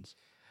stealth missions.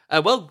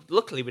 Well,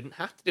 luckily we didn't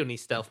have to do any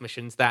stealth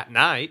missions that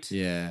night.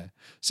 Yeah.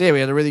 So yeah, we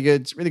had a really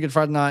good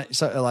Friday night.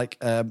 So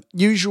like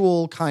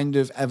usual kind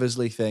of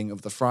Eversley thing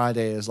of the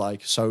Friday is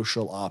like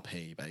social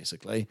RP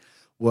basically.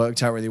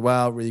 Worked out really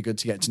well. Really good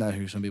to get to know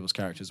who some people's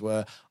characters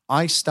were.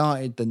 I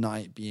started the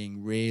night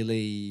being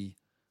really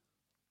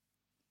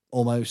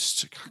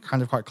almost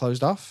kind of quite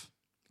closed off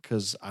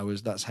because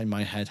that's in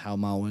my head how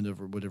Mal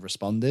would have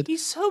responded.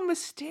 He's so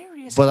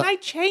mysterious. But, Can I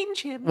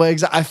change him? Well,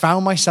 exactly. I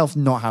found myself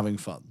not having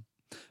fun.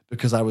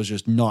 Because I was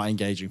just not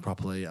engaging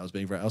properly. I was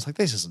like,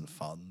 this isn't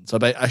fun. So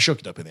I shook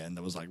it up in the end.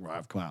 I was like, right,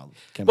 I've come out.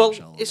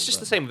 It's just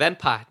the same with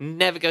Empire.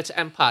 Never go to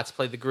Empire to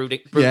play the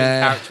brooding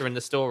character in the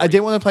story. I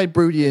didn't want to play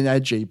broody and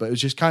edgy, but it was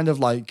just kind of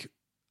like,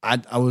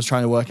 I was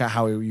trying to work out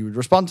how you would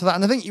respond to that.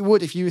 And I think you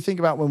would, if you think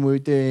about when we were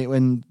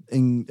doing,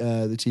 in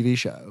the TV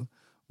show,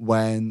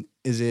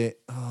 his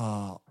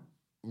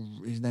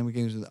name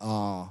begins with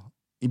R.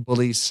 He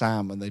bullies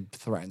Sam and they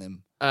threaten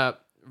him.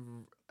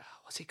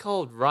 What's he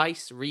called?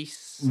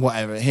 Reese?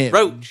 Whatever.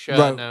 Roach.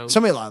 No.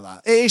 Something like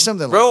that. It is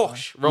something like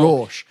Roche. that.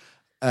 Roche.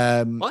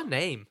 What a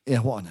name.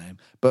 Yeah, what a name.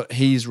 But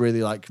he's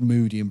really like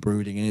moody and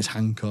brooding in his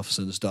handcuffs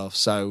and stuff.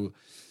 So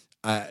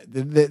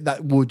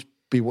that would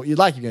be what you'd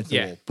like against the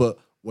wall. But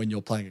when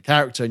you're playing a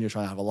character and you're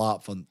trying to have a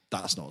LARP fun,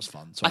 that's not as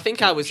fun. So I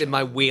think I was in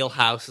my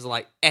wheelhouse as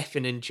like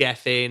effing and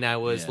jeffing. I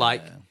was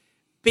I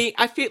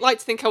feel like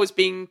to think I was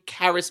being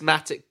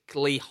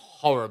charismatically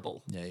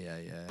horrible. Yeah.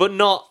 But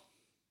not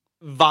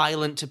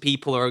violent to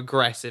people or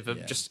aggressive,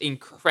 just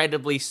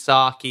incredibly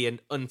sarky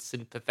and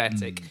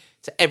unsympathetic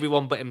to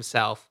everyone but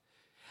himself.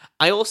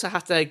 I also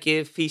have to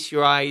give Feast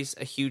Your Eyes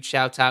a huge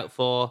shout out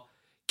for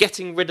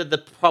getting rid of the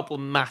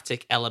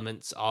problematic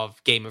elements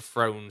of Game of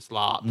Thrones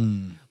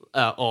LARP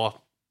or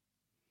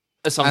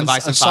A Song of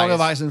Ice and Fire. A Song of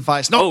Ice and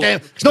Fire. It's not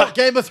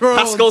Game of Thrones.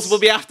 Pascals will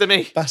be after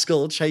me. Pascal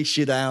will chase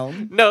you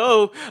down.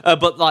 No,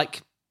 but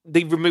like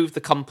they removed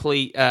the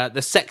complete the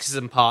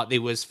sexism part.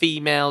 There was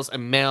females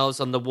and males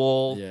on the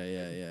wall.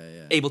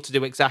 Yeah. Able to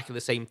do exactly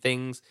the same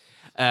things.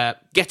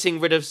 Getting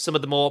rid of some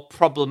of the more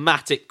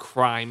problematic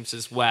crimes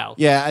as well.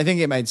 Yeah, I think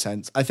it made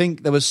sense. I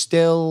think there was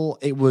still,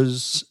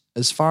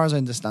 as far as I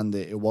understand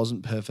it, it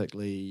wasn't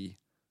perfectly,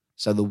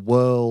 so the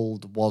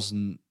world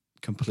wasn't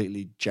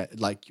completely,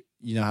 like,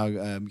 you know how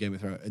not Game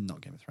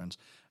of Thrones,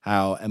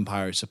 how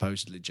Empire is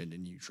supposedly gender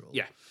neutral.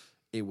 Yeah.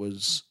 It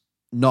was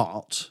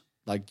not.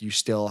 Like, you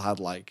still had,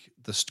 like,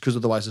 because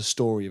otherwise the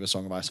story of A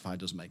Song of Ice and Fire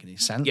doesn't make any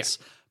sense.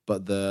 Yeah.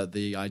 But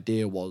the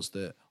idea was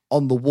that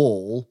on the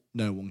wall,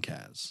 no one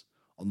cares.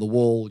 On the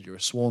wall, you're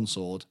a sworn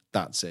sword.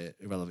 That's it,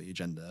 irrelevant to your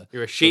gender.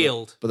 You're a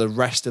shield. But the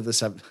rest of the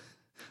seven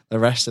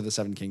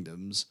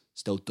kingdoms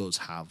still does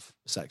have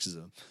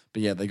sexism.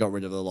 But yeah, they got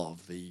rid of a lot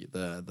of the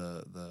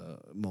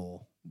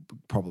more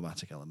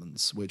problematic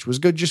elements, which was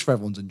good just for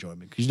everyone's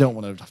enjoyment because you don't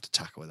want to have to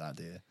tackle with that,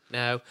 do you?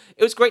 No,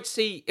 it was great to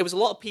see. It was a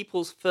lot of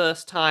people's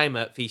first time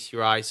at Feast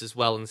Your Eyes as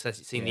well, and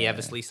seeing the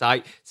Eversley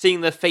site, seeing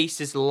their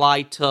faces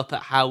light up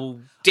at how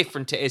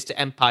different it is to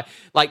Empire.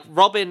 Like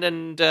Robin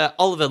and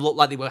Oliver looked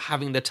like they were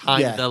having the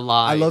time of their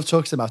lives. I love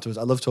talking to them afterwards.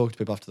 I love talking to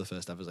people after the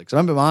first Eversley. Because I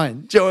remember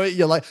mine.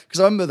 You're like,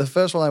 because I remember the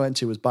first one I went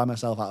to was by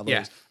myself out of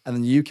others, and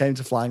then you came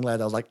to Flying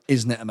Lead. I was like,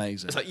 isn't it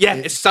amazing? It's like,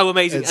 it's so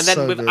amazing. And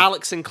then with good.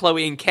 Alex and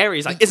Chloe and Kerry,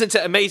 it's like, isn't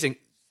it amazing?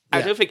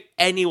 I don't think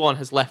anyone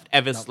has left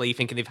Eversley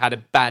thinking they've had a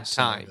bad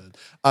time.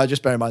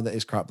 Just bear in mind that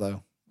is crap,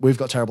 though. We've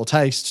got terrible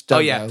taste.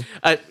 Don't go.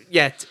 We're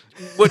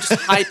just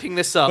hyping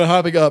this up. We're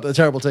hyping up the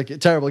terrible ticket.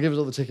 Terrible. Give us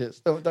all the tickets.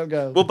 Don't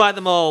go. We'll buy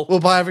them all.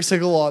 We'll buy every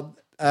single one.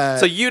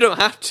 So you don't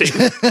have to.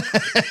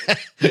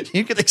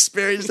 You can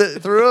experience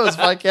it through us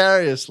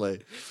vicariously.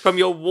 From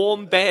your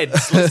warm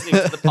beds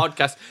listening to the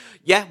podcast.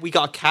 Yeah, we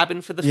got a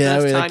cabin for the first time.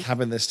 Yeah, we had a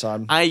cabin this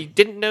time. I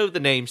didn't know the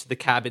names of the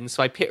cabins,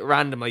 so I picked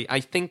randomly. I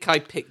think I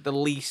picked the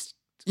least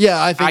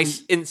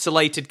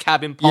ice-insulated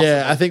cabin possible.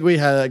 Yeah, I think we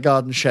had a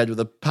garden shed with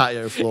a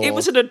patio floor. It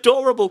was an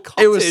adorable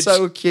cottage. It was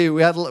so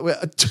cute.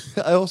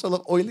 I also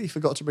love Oily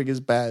forgot to bring his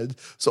bed,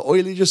 so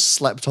Oily just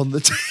slept on the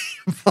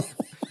table.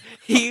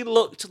 He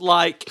looked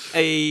like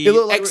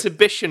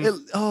exhibition.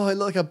 It looked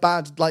like a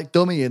bad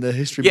dummy in a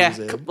history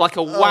museum. Like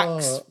a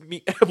wax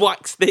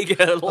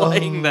figure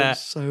laying there.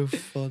 So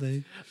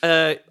funny.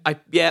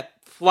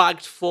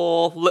 Flagged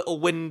for little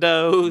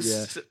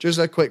windows. Yeah. Just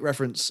a quick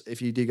reference: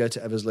 if you do go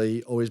to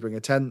Eversley, always bring a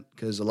tent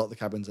because a lot of the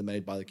cabins are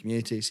made by the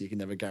community, so you can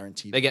never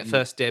guarantee they get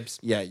first dibs.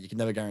 Yeah, you can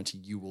never guarantee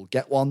you will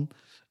get one.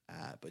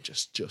 but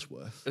just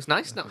worth. It was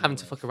nice not having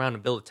to fuck around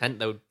and build a tent,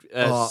 though.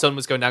 Sun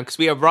was going down, because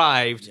we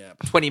arrived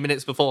 20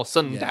 minutes before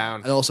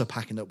sundown. And also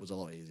packing up was a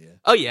lot easier.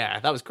 Oh, yeah,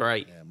 that was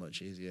great. Yeah,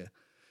 much easier.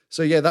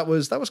 So, yeah, that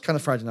was kind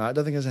of Friday night. I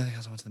don't think there's anything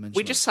else I wanted to mention.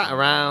 We just sat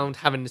around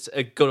having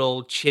a good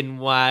old chin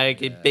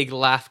wag, a big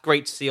laugh.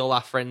 Great to see all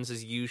our friends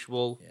as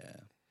usual. Yeah.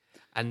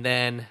 And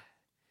then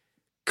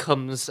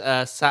comes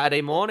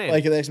Saturday morning.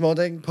 Wake up the next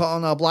morning, put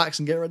on our blacks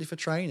and get ready for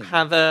training.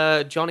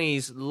 Have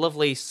Johnny's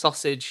lovely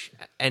sausage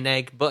and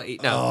egg butty.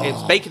 No, it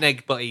was bacon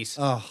egg butties.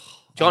 Oh,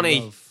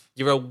 Johnny,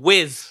 you're a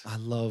whiz. I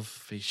love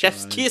fish.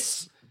 Chef's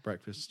kiss.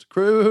 Breakfast.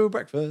 Crew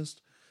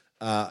breakfast.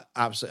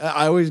 Absolutely.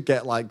 I always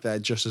get like they're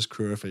just as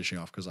crew are finishing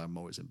off because I'm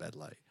always in bed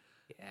late.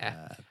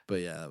 Yeah. But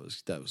yeah,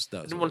 that was.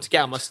 I didn't want to get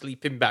out of my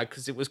sleeping bag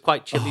because it was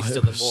quite chilly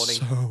still in the morning.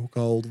 So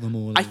cold in the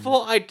morning. I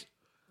thought I'd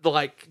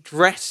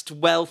dressed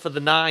well for the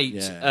night,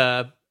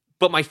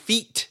 but my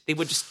feet, they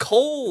were just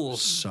cold.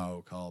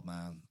 So cold,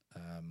 man.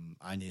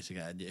 I need to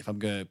get, if I'm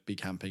going to be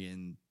camping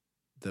in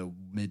the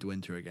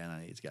midwinter again,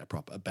 I need to get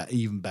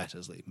even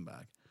better sleeping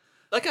bag.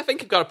 I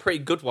think I've got a pretty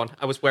good one.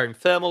 I was wearing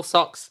thermal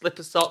socks,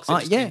 slipper socks, and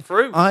just came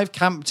through. I've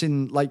camped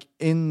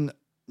in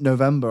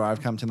November,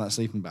 I've camped in that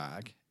sleeping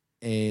bag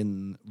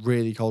in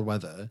really cold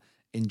weather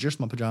in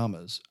just my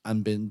pajamas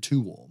and been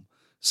too warm.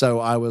 So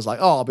I was like,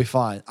 oh, I'll be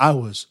fine. I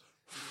was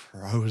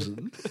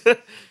frozen.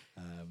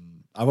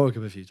 I woke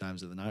up a few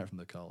times in the night from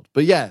the cold.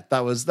 But yeah,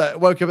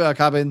 woke up at our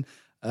cabin,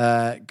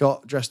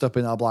 got dressed up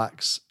in our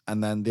blacks,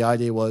 and then the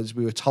idea was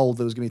we were told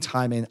there was going to be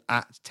timing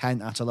at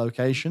 10 at a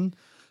location.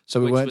 So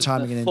we weren't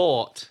timing in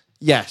fort.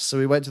 Yes, so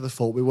we went to the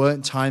fort. We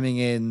weren't timing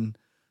in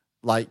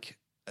like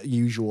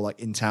usual, like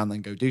in town,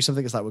 then go do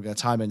something. It's like we're going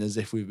to time in as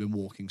if we've been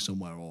walking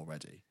somewhere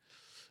already.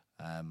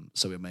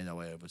 So we made our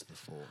way over to the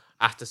fort.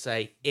 I have to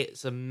say,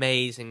 it's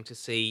amazing to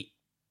see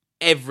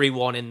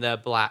everyone in their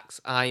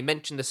blacks. I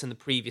mentioned this in the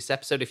previous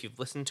episode if you've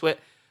listened to it,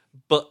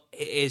 but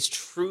it is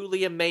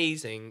truly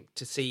amazing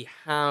to see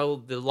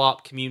how the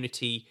LARP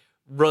community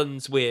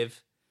runs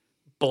with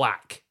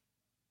black.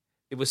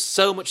 There was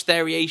so much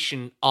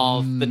variation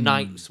of the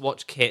Night's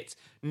Watch kits.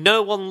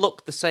 No one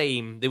looked the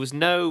same. There was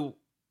not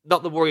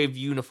the worry of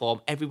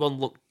uniform. Everyone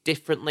looked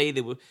differently.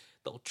 There were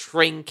little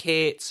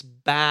trinkets,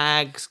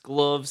 bags,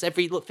 gloves,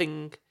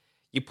 everything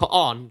you put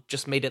on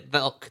just made it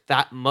look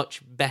that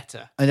much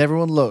better. And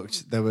everyone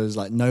looked. There was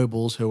like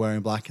nobles who were wearing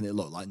black, and it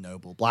looked like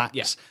noble blacks.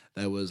 Yeah.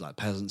 There was like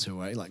peasants who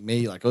were wearing, like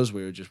me, like us.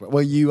 We were just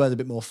well, you had a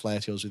bit more flair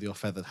to yours with your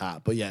feathered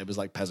hat, but yeah, it was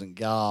like peasant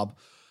garb.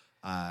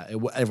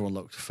 Everyone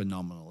looked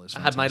phenomenal. I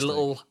had my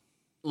little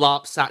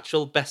LARP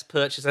satchel, best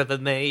purchase ever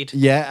made.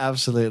 Yeah,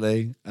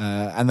 absolutely.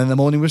 And then the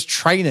morning was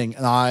training,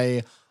 and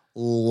I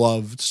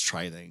loved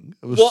training.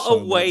 It was what so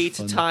a way much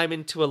to fun. time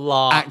into a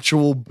LARP.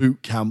 Actual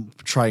boot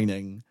camp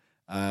training.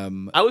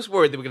 I was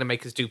worried they were going to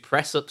make us do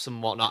press-ups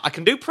and whatnot. I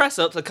can do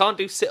press-ups. I can't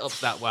do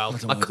sit-ups that well.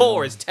 My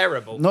core is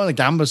terrible. Not in a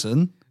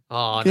Gamberson.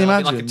 Oh, Can you no,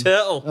 imagine? like a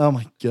turtle. Oh,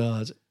 my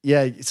God.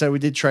 Yeah, so we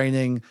did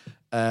training.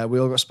 We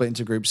all got split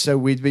into groups. So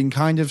we'd been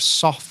kind of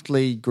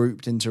softly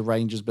grouped into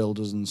rangers,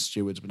 builders, and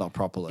stewards, but not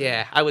properly.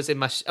 Yeah, I was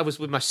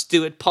with my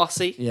steward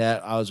posse.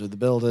 Yeah, I was with the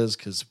builders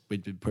because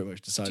we'd been pretty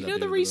much decided. Do you know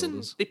the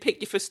reason they pick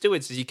you for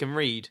stewards is you can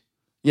read?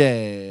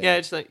 Yeah. Yeah,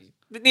 it's like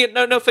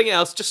nothing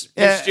else. Just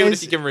steward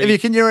if you can read. If you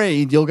can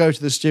read, you'll go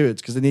to the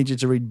stewards because they need you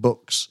to read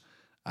books.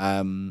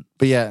 But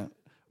yeah,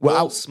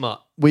 Well,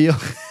 smart. We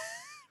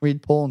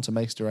read porn to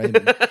Maester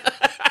Raymond.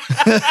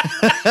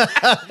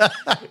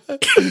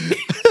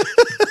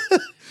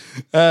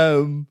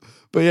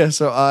 But yeah,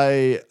 so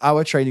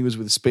our training was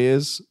with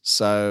spears.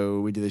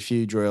 So we did a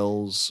few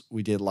drills.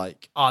 We did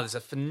there's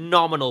a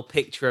phenomenal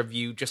picture of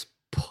you just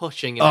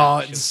pushing in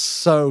action. It's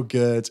so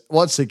good.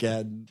 Once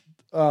again,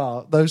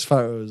 those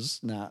photos,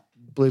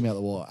 blew me out of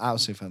the water.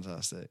 Absolutely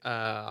fantastic.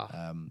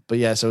 But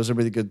yeah, so it was a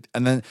really good.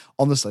 And then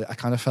honestly, I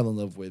kind of fell in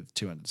love with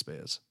two-handed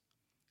spears.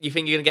 You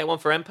think you're gonna get one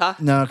for Empire?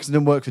 No, because it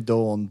didn't work for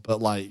Dawn.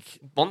 But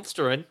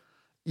Monstering.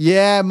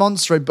 Yeah,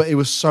 monstering. But it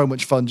was so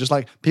much fun. Just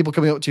people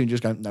coming up to you and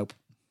just going,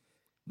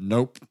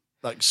 nope.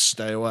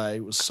 Stay away.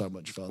 It was so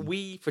much fun.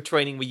 We, for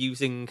training, were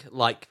using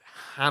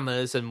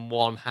hammers and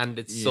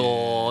one-handed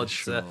swords.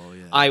 Sure,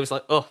 yeah. I was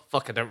like, oh,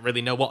 fuck, I don't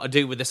really know what to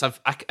do with this.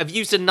 I've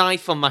used a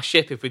knife on my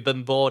ship if we've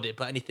been boarded,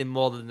 but anything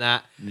more than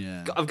that.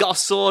 Yeah. I've got a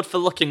sword for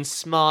looking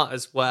smart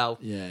as well.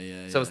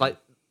 Yeah. So I was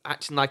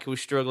acting like I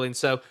was struggling.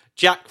 So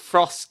Jack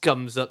Frost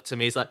comes up to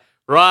me. He's like,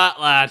 right,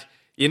 lad,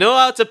 you know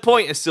how to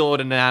point a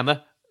sword and a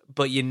hammer,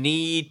 but you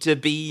need to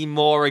be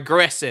more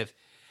aggressive.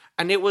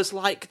 And it was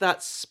like that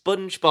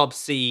SpongeBob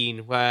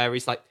scene where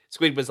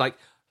Squidward's like,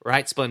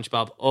 right,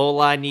 SpongeBob,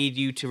 all I need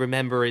you to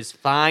remember is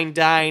fine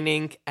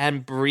dining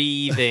and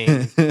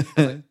breathing.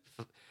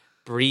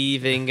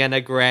 Breathing and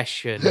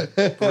aggression.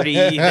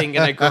 Breathing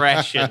and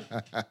aggression.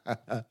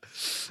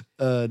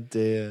 Oh,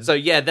 dear. So,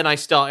 yeah, then I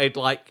started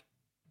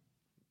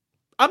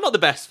I'm not the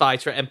best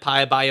fighter at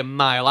Empire by a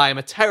mile. I am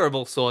a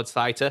terrible swords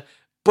fighter.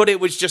 But it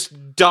was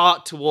just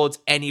dart towards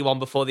anyone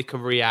before they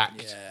could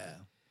react. Yeah.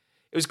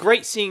 It was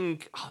great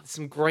seeing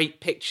some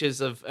great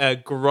pictures of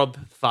Grub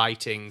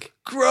fighting.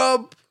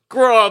 Grub!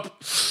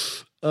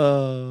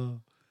 I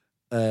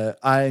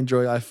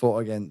fought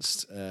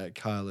against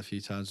Kyle a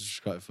few times,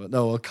 which was quite fun.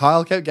 No, well,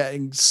 Kyle kept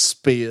getting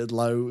speared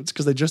loads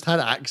because they just had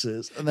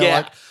axes, and they're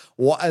like,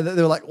 "What?" And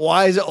they were like,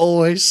 "Why is it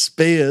always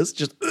spears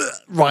just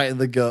right in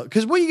the gut?"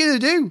 Because what are you gonna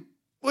do?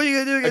 What are you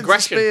gonna do against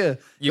Aggression. a spear?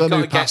 You've got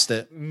to move past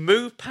it,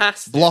 move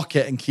past block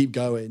it, and keep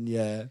going.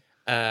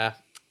 Yeah.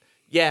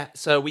 Yeah,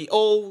 so we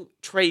all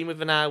train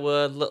within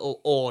our little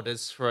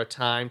orders for a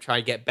time, try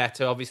and get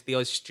better. Obviously,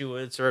 our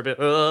stewards are a bit,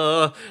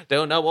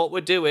 don't know what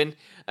we're doing.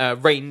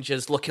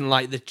 Rangers looking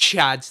like the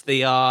chads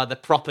they are, the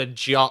proper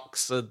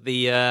jocks of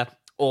the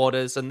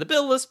orders. And the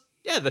builders,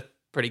 yeah, they're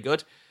pretty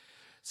good.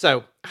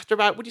 So after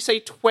about, would you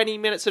say 20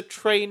 minutes of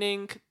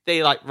training,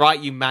 they like, right,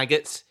 you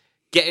maggots,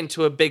 get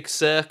into a big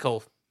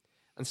circle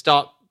and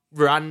start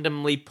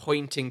randomly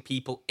pointing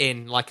people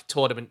in like a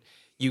tournament.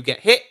 You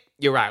get hit,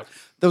 you're out.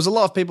 There was a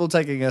lot of people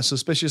taking a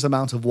suspicious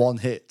amount of one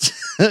hit.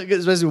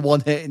 Especially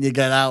one hit and you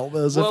get out.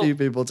 There was a few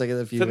people taking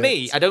a few hits. For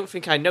me, I don't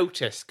think I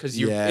noticed because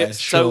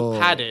it's so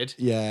padded.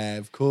 Yeah,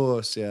 of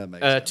course. Yeah,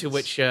 makes sense. To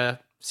which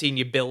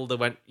senior builder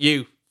went,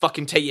 you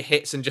fucking take your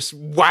hits and just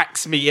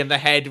whacks me in the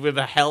head with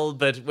a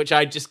halberd, which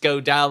I just go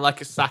down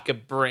like a sack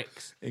of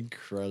bricks.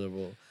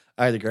 Incredible.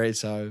 I had a great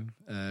time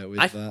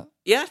with that.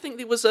 Yeah, I think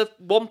there was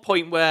one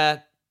point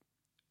where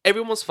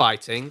everyone was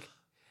fighting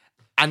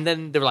and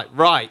then they were like,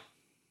 right,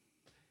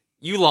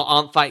 you lot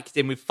aren't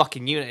fighting with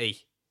fucking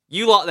Unity.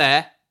 You lot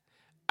there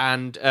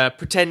and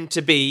pretend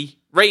to be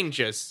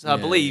Rangers. So I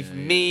believe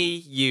me,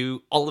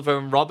 you, Oliver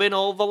and Robin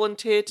all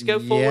volunteered to go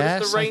forward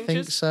as the Rangers. I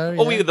think so,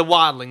 Or we were the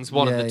Wildlings,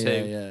 one of the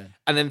two. Yeah.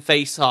 And then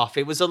face off.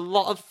 It was a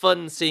lot of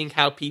fun seeing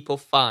how people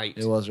fight.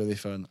 It was really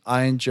fun.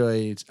 I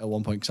enjoyed at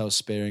one point because I was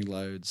spearing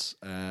loads.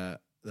 There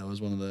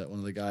was one of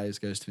the guys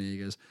goes to me, he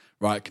goes,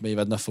 right, Camille, you've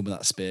had enough fun with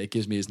that spear.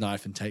 Gives me his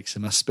knife and takes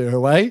my spear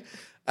away.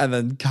 And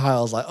then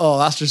Kyle's like, oh,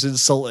 that's just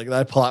insulting. And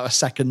I pull out a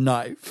second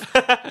knife.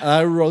 And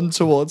I run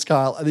towards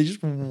Kyle and he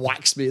just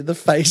whacks me in the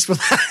face with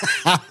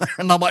a hammer.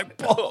 And I'm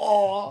like,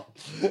 oh.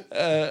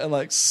 And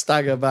like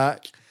stagger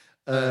back,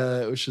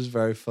 which was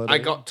very funny. I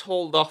got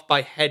told off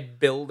by head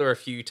builder a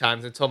few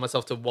times and told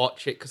myself to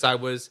watch it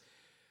because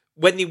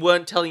when they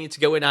weren't telling you to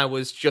go in, I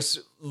was just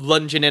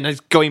lunging in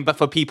and going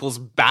for people's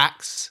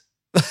backs.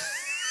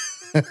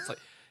 It's like,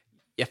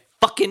 you're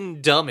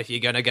fucking dumb if you're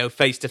going to go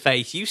face to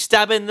face. You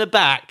stab in the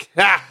back.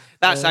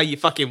 That's how you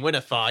fucking win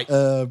a fight.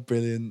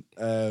 Brilliant.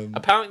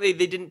 Apparently,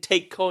 they didn't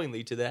take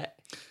coinly to that.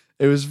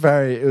 It was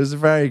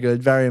very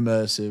good, very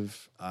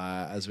immersive.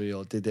 As we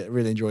all did it,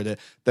 really enjoyed it.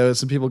 There were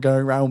some people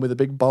going around with a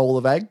big bowl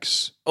of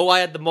eggs. Oh, I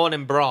had the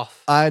morning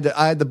broth. I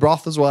had the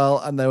broth as well,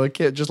 and they were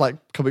just like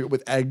coming up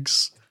with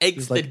eggs.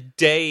 Eggs the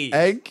day.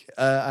 Egg.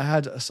 I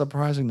had a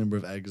surprising number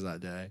of eggs that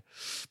day.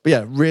 But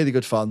yeah, really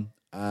good fun.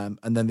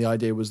 And then the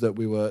idea was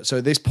that so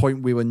at this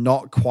point we were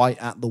not quite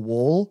at the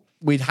wall.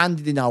 We'd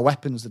handed in our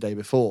weapons the day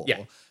before,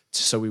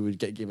 so we would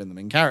get given them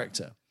in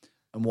character.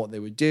 And what they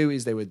would do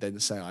is they would then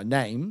say our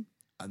name,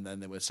 and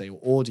then they would say what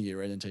order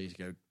you're in and tell you to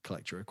go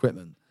collect your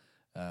equipment.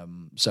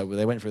 So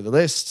they went through the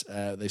list.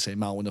 They say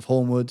Malwyn of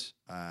Hornwood,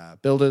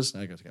 builders.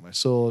 Now I got to get my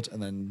sword,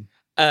 and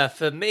then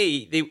for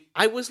me,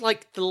 I was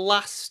like the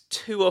last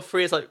 2 or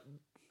 3 is like,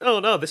 oh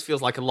no, this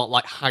feels like a lot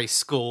like high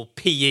school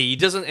PE,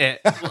 doesn't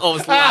it? I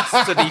was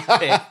last to be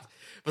picked. I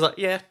was like,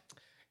 yeah,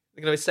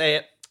 I'm going to say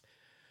it.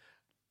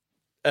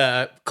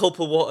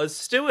 Culper Waters,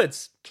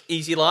 stewards,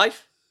 easy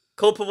life.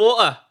 Culper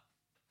Water,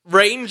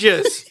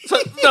 Rangers. It's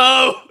like,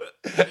 no,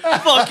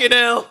 fucking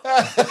hell.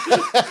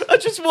 I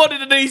just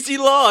wanted an easy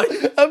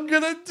life. I'm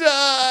going to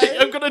die.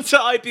 I'm going to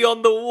die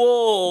beyond the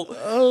wall.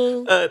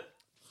 Oh.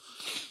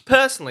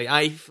 Personally,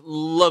 I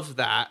love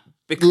that.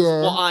 Because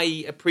what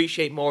I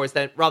appreciate more is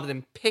that rather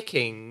than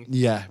picking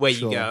where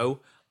you go,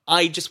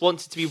 I just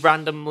wanted to be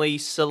randomly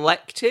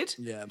selected.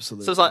 Yeah,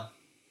 absolutely. So it's like,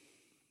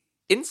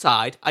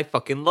 inside, I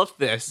fucking love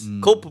this.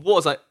 Culper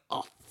was like,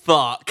 oh,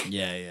 fuck.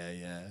 Yeah.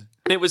 And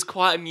it was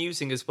quite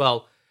amusing as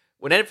well.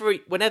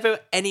 Whenever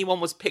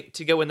anyone was picked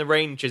to go in the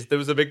Rangers, there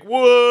was a big,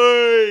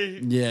 whoa!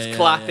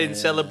 Clapping,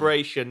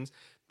 celebrations.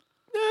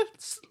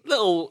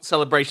 Little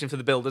celebration for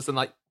the builders and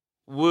like,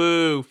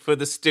 woo for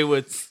the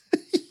stewards.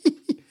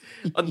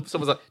 And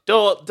someone's like,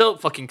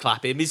 don't fucking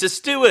clap him. He's a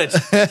steward.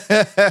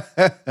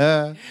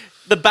 The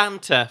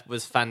banter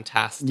was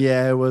fantastic.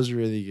 Yeah, it was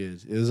really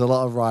good. It was a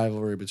lot of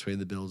rivalry between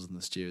the builders and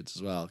the stewards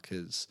as well,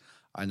 because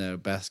I know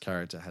Beth's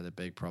character had a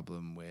big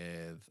problem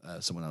with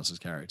someone else's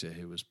character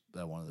who was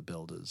one of the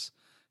builders,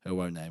 who I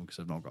won't name because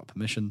I've not got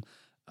permission.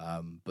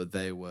 But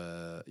they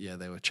were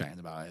chatting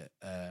about it.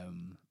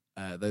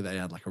 They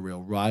had like a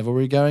real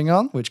rivalry going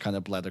on, which kind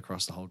of bled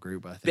across the whole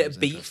group. I think bit it was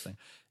of beef. Interesting.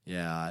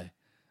 Yeah,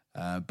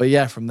 but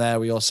yeah, from there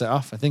we all set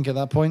off, I think, at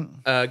that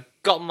point.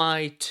 Got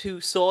my 2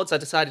 swords. I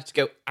decided to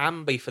go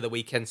ambi for the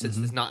weekend since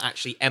there's not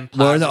actually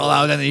Empire. We're not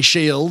allowed any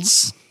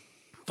shields.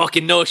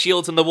 Fucking no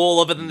shields on the wall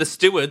other than the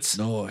stewards.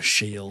 No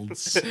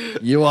shields.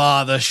 You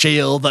are the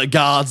shield that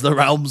guards the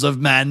realms of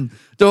men.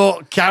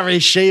 Don't carry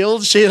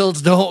shields.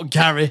 Shields don't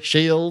carry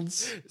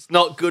shields. It's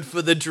not good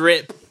for the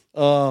drip.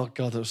 Oh,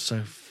 God, that was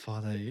so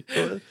funny.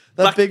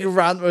 That big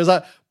rant where it was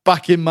like,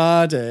 back in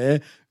my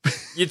day.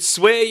 You'd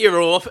swear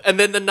you're off, and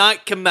then the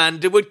Knight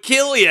Commander would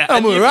kill you.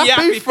 And we're you'd be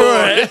happy for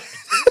it.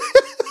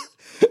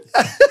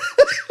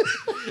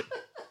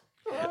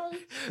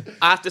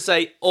 I have to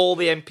say, all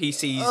the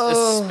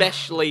NPCs,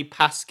 especially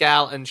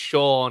Pascal and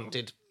Sean,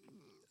 did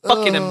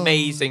fucking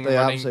amazing They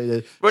running.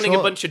 absolutely did. Running a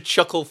bunch of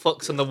chuckle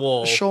fucks on the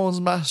wall.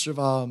 Sean's Master of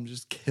Arms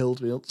just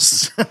killed me.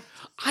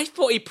 I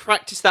thought he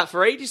practiced that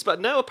for ages, but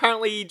no,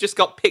 apparently he just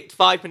got picked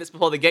 5 minutes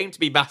before the game to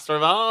be Master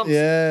of Arms.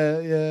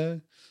 Yeah.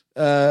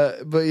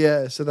 But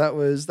yeah, so that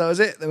was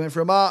it. They went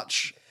for a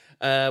march.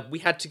 We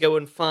had to go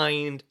and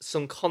find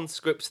some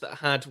conscripts that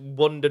had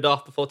wandered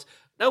off before.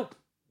 No,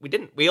 we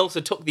didn't. We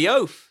also took the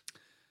oath.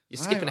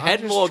 You're skipping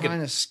ahead, I'm just Morgan.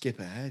 trying to skip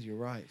ahead. You're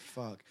right.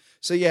 Fuck.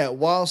 So yeah,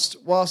 whilst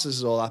this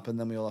has all happened,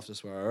 then we all have to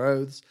swear our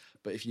oaths.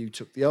 But if you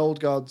took the old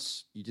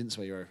gods, you didn't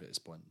swear your oath at this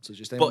point. So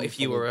just. But if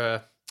you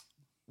were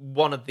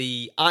one of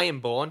the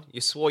Ironborn,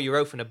 you swore your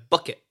oath in a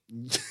bucket.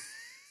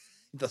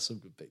 That's some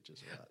good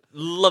pictures of that.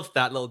 Loved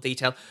that little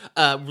detail.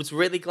 Was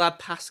really glad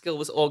Pascal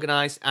was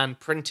organised and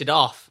printed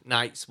off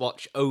Night's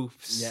Watch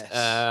oaths.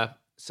 Yes.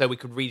 So we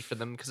could read for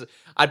them, because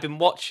I'd been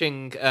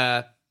watching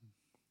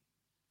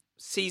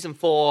Season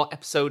 4,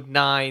 Episode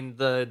 9,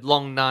 The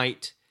Long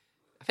Night.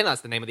 I think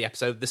that's the name of the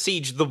episode. The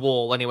Siege of the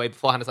Wall, anyway,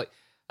 beforehand. I was like,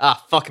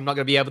 fuck, I'm not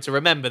going to be able to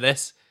remember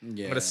this. Yeah. I'm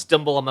going to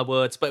stumble on my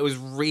words. But it was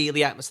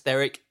really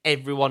atmospheric.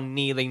 Everyone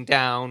kneeling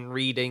down,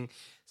 reading,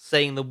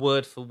 saying the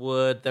word for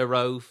word, their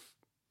oath.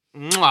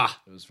 Mwah!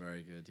 It was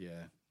very good,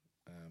 yeah.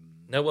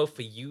 No oath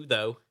for you,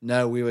 though.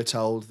 No, we were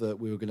told that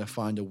we were going to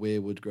find a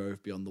weirwood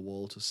grove beyond the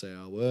wall to say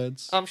our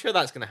words. I'm sure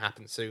that's going to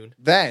happen soon.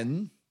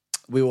 Then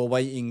we were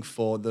waiting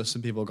for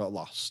some people got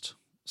lost,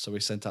 so we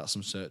sent out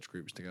some search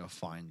groups to go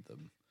find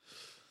them.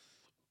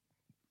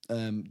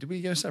 Did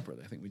we go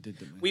separately? I think we did,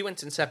 didn't we? We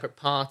went in separate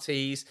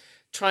parties,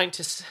 trying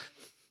to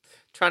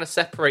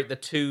separate the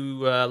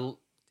two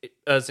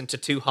us into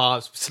two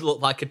halves to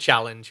look like a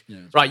challenge. Yeah,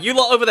 right, you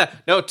lot over there.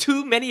 No,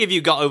 too many of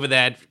you got over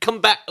there. Come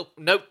back. Oh,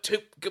 no,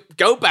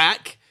 go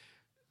back.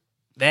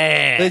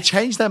 There. They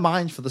changed their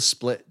mind for the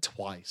split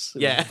twice.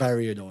 It was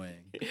very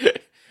annoying.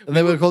 And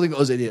they were calling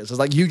us idiots. I was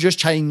like, you just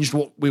changed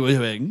what we were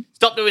doing.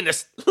 Stop doing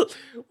this.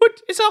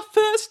 What? It's our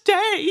first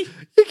day.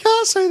 You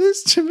can't say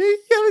this to me.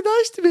 You're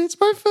nice to me. It's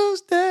my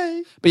first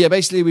day. But yeah,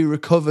 basically we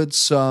recovered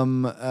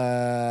some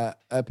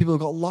people who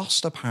got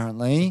lost,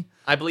 apparently.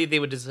 I believe they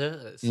were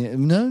deserters. Yeah,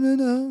 no.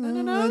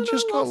 They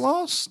just got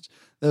lost.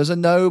 There was a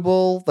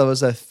noble, there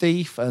was a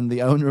thief, and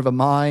the owner of a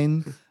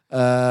mine.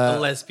 A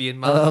lesbian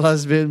mine. A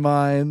lesbian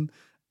mine.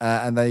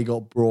 And they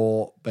got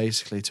brought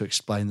basically to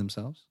explain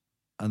themselves.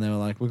 And they were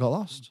like, we got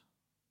lost.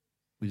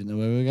 We didn't know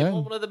where we were going.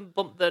 Well, one of them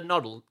bumped the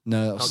noddle.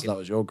 No, that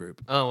was your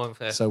group. Oh,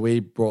 unfair. So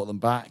we brought them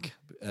back,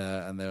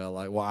 and they were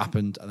like, what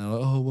happened? And they were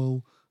like, oh,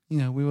 well,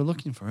 we were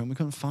looking for it and we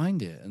couldn't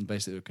find it. And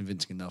basically, they were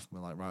convincing enough. And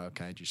we're like, right,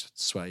 okay,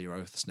 just swear your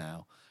oaths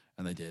now.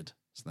 And they did.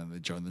 So then they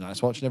joined the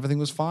Night's Watch and everything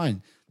was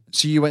fine.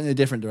 So you went in a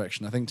different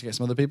direction, I think, to get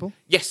some other people?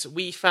 Yes,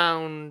 we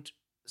found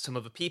some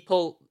other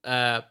people.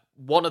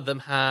 One of them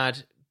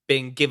had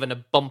been given a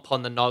bump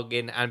on the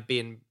noggin and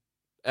been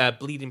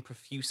bleeding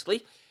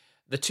profusely.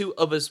 The two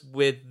others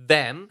with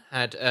them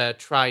had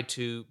tried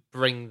to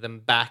bring them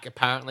back,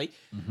 apparently.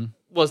 Mm-hmm.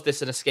 Was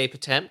this an escape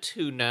attempt?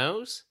 Who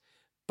knows?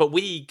 But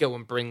we go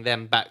and bring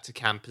them back to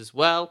camp as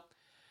well.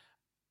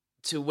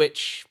 To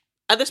which,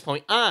 at this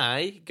point,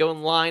 I go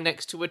and lie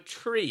next to a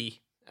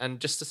tree and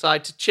just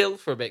decide to chill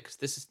for a bit, because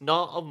this is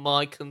not of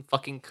my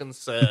fucking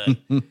concern.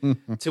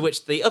 To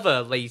which the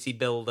other lazy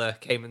builder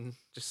came and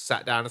just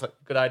sat down and was like,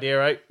 good idea,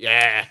 right?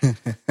 Yeah.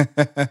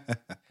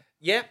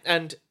 Yeah,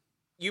 and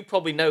you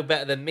probably know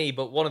better than me,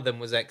 but one of them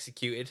was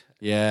executed.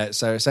 Yeah,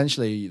 so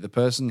essentially the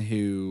person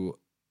who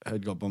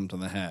had got bumped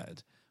on the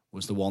head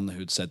was the one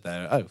who'd said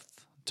their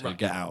oath to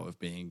get out of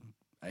being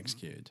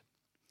executed.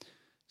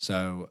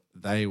 So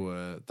they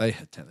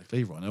had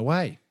technically run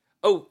away.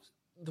 Oh,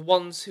 the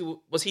ones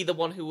who... Was he the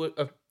one who...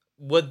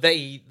 were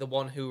they the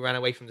one who ran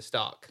away from the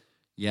Stark?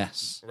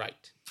 Yes.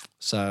 Right.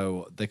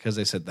 So because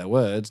they said their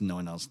words, no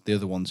one else... The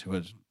other ones who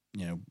had,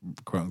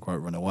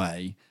 quote-unquote run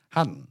away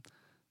hadn't.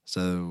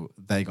 So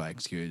they got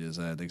executed as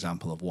an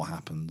example of what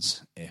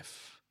happens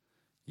if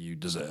you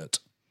desert,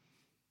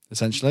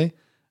 essentially.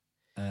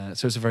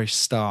 So it's a very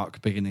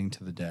stark beginning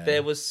to the day.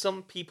 There was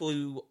some people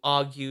who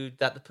argued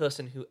that the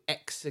person who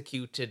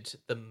executed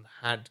them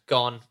had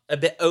gone a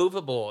bit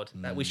overboard,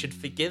 that we should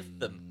forgive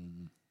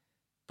them.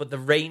 But the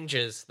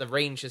Rangers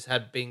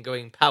had been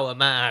going power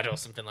mad or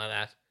something like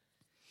that.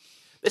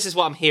 This is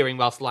what I'm hearing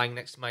whilst lying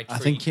next to my tree. I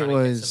think it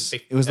was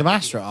the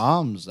Master at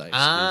Arms that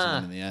excused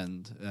them in the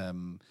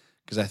end.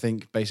 Because I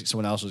think basically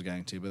someone else was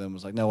going to, but then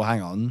was like, no, well,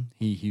 hang on.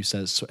 He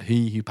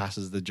who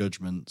passes the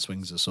judgment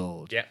swings a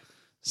sword. Yeah.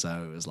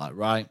 So it was like,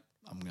 right,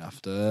 I'm going to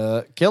have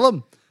to kill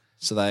him.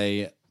 So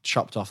they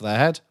chopped off their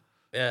head.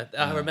 Yeah,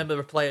 I remember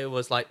the player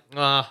was like,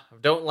 I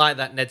don't like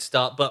that Ned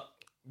Stark, but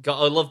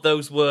I love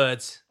those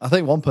words. I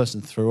think one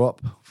person threw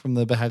up from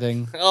the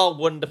beheading. Oh,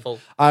 wonderful.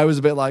 I was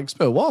a bit like, it's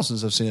been a while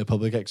since I've seen a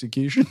public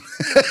execution.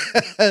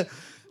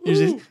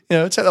 Usually,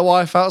 take the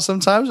wife out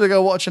sometimes. We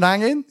go watch an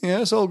hanging.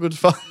 It's all good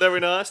fun. Very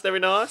nice, very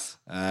nice.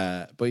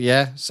 But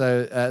yeah,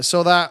 so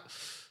saw that.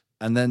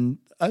 And then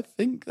I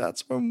think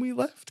that's when we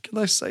left. Can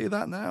I say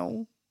that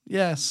now?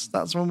 Yes,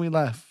 that's when we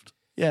left.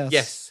 Yes.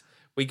 Yes.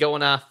 We go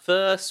on our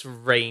first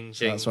ranging.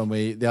 So that's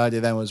when the idea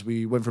then was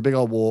we went for a big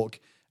old walk,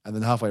 and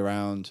then halfway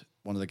around,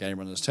 one of the game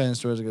runners turns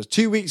to us and goes,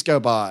 2 weeks go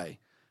by.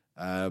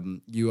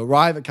 You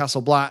arrive at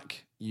Castle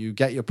Black, you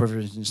get your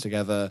provisions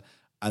together,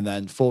 and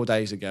then 4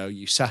 days ago,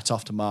 you set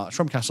off to march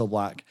from Castle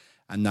Black,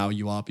 and now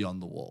you are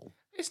beyond the wall.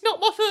 It's not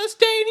my first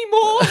day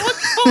anymore.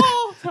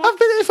 I've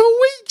been here for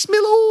weeks,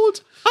 my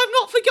lord. I've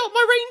not forgot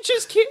my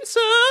ranger's kit,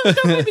 sir.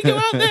 Don't let me go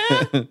out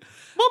there.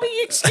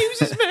 Mommy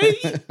excuses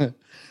me.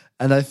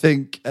 And I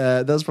think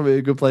that's probably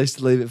a good place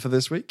to leave it for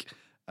this week.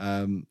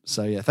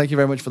 So yeah, thank you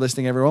very much for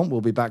listening, everyone.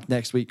 We'll be back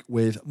next week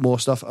with more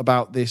stuff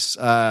about this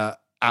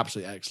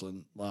absolutely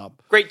excellent LARP.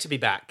 Great to be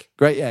back.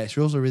 Great, yeah. It's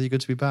also really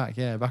good to be back.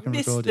 Yeah, back and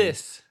Missed recording.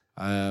 this.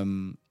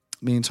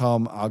 Me and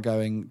Tom are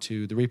going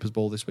to the Reaper's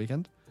Ball this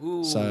weekend.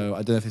 Ooh. So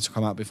I don't know if this will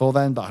come out before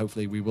then, but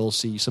hopefully we will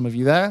see some of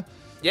you there.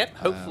 Yep,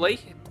 hopefully.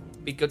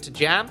 Be good to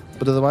jam.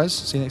 But otherwise,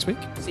 see you next week.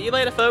 See you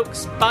later,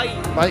 folks. Bye.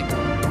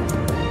 Bye.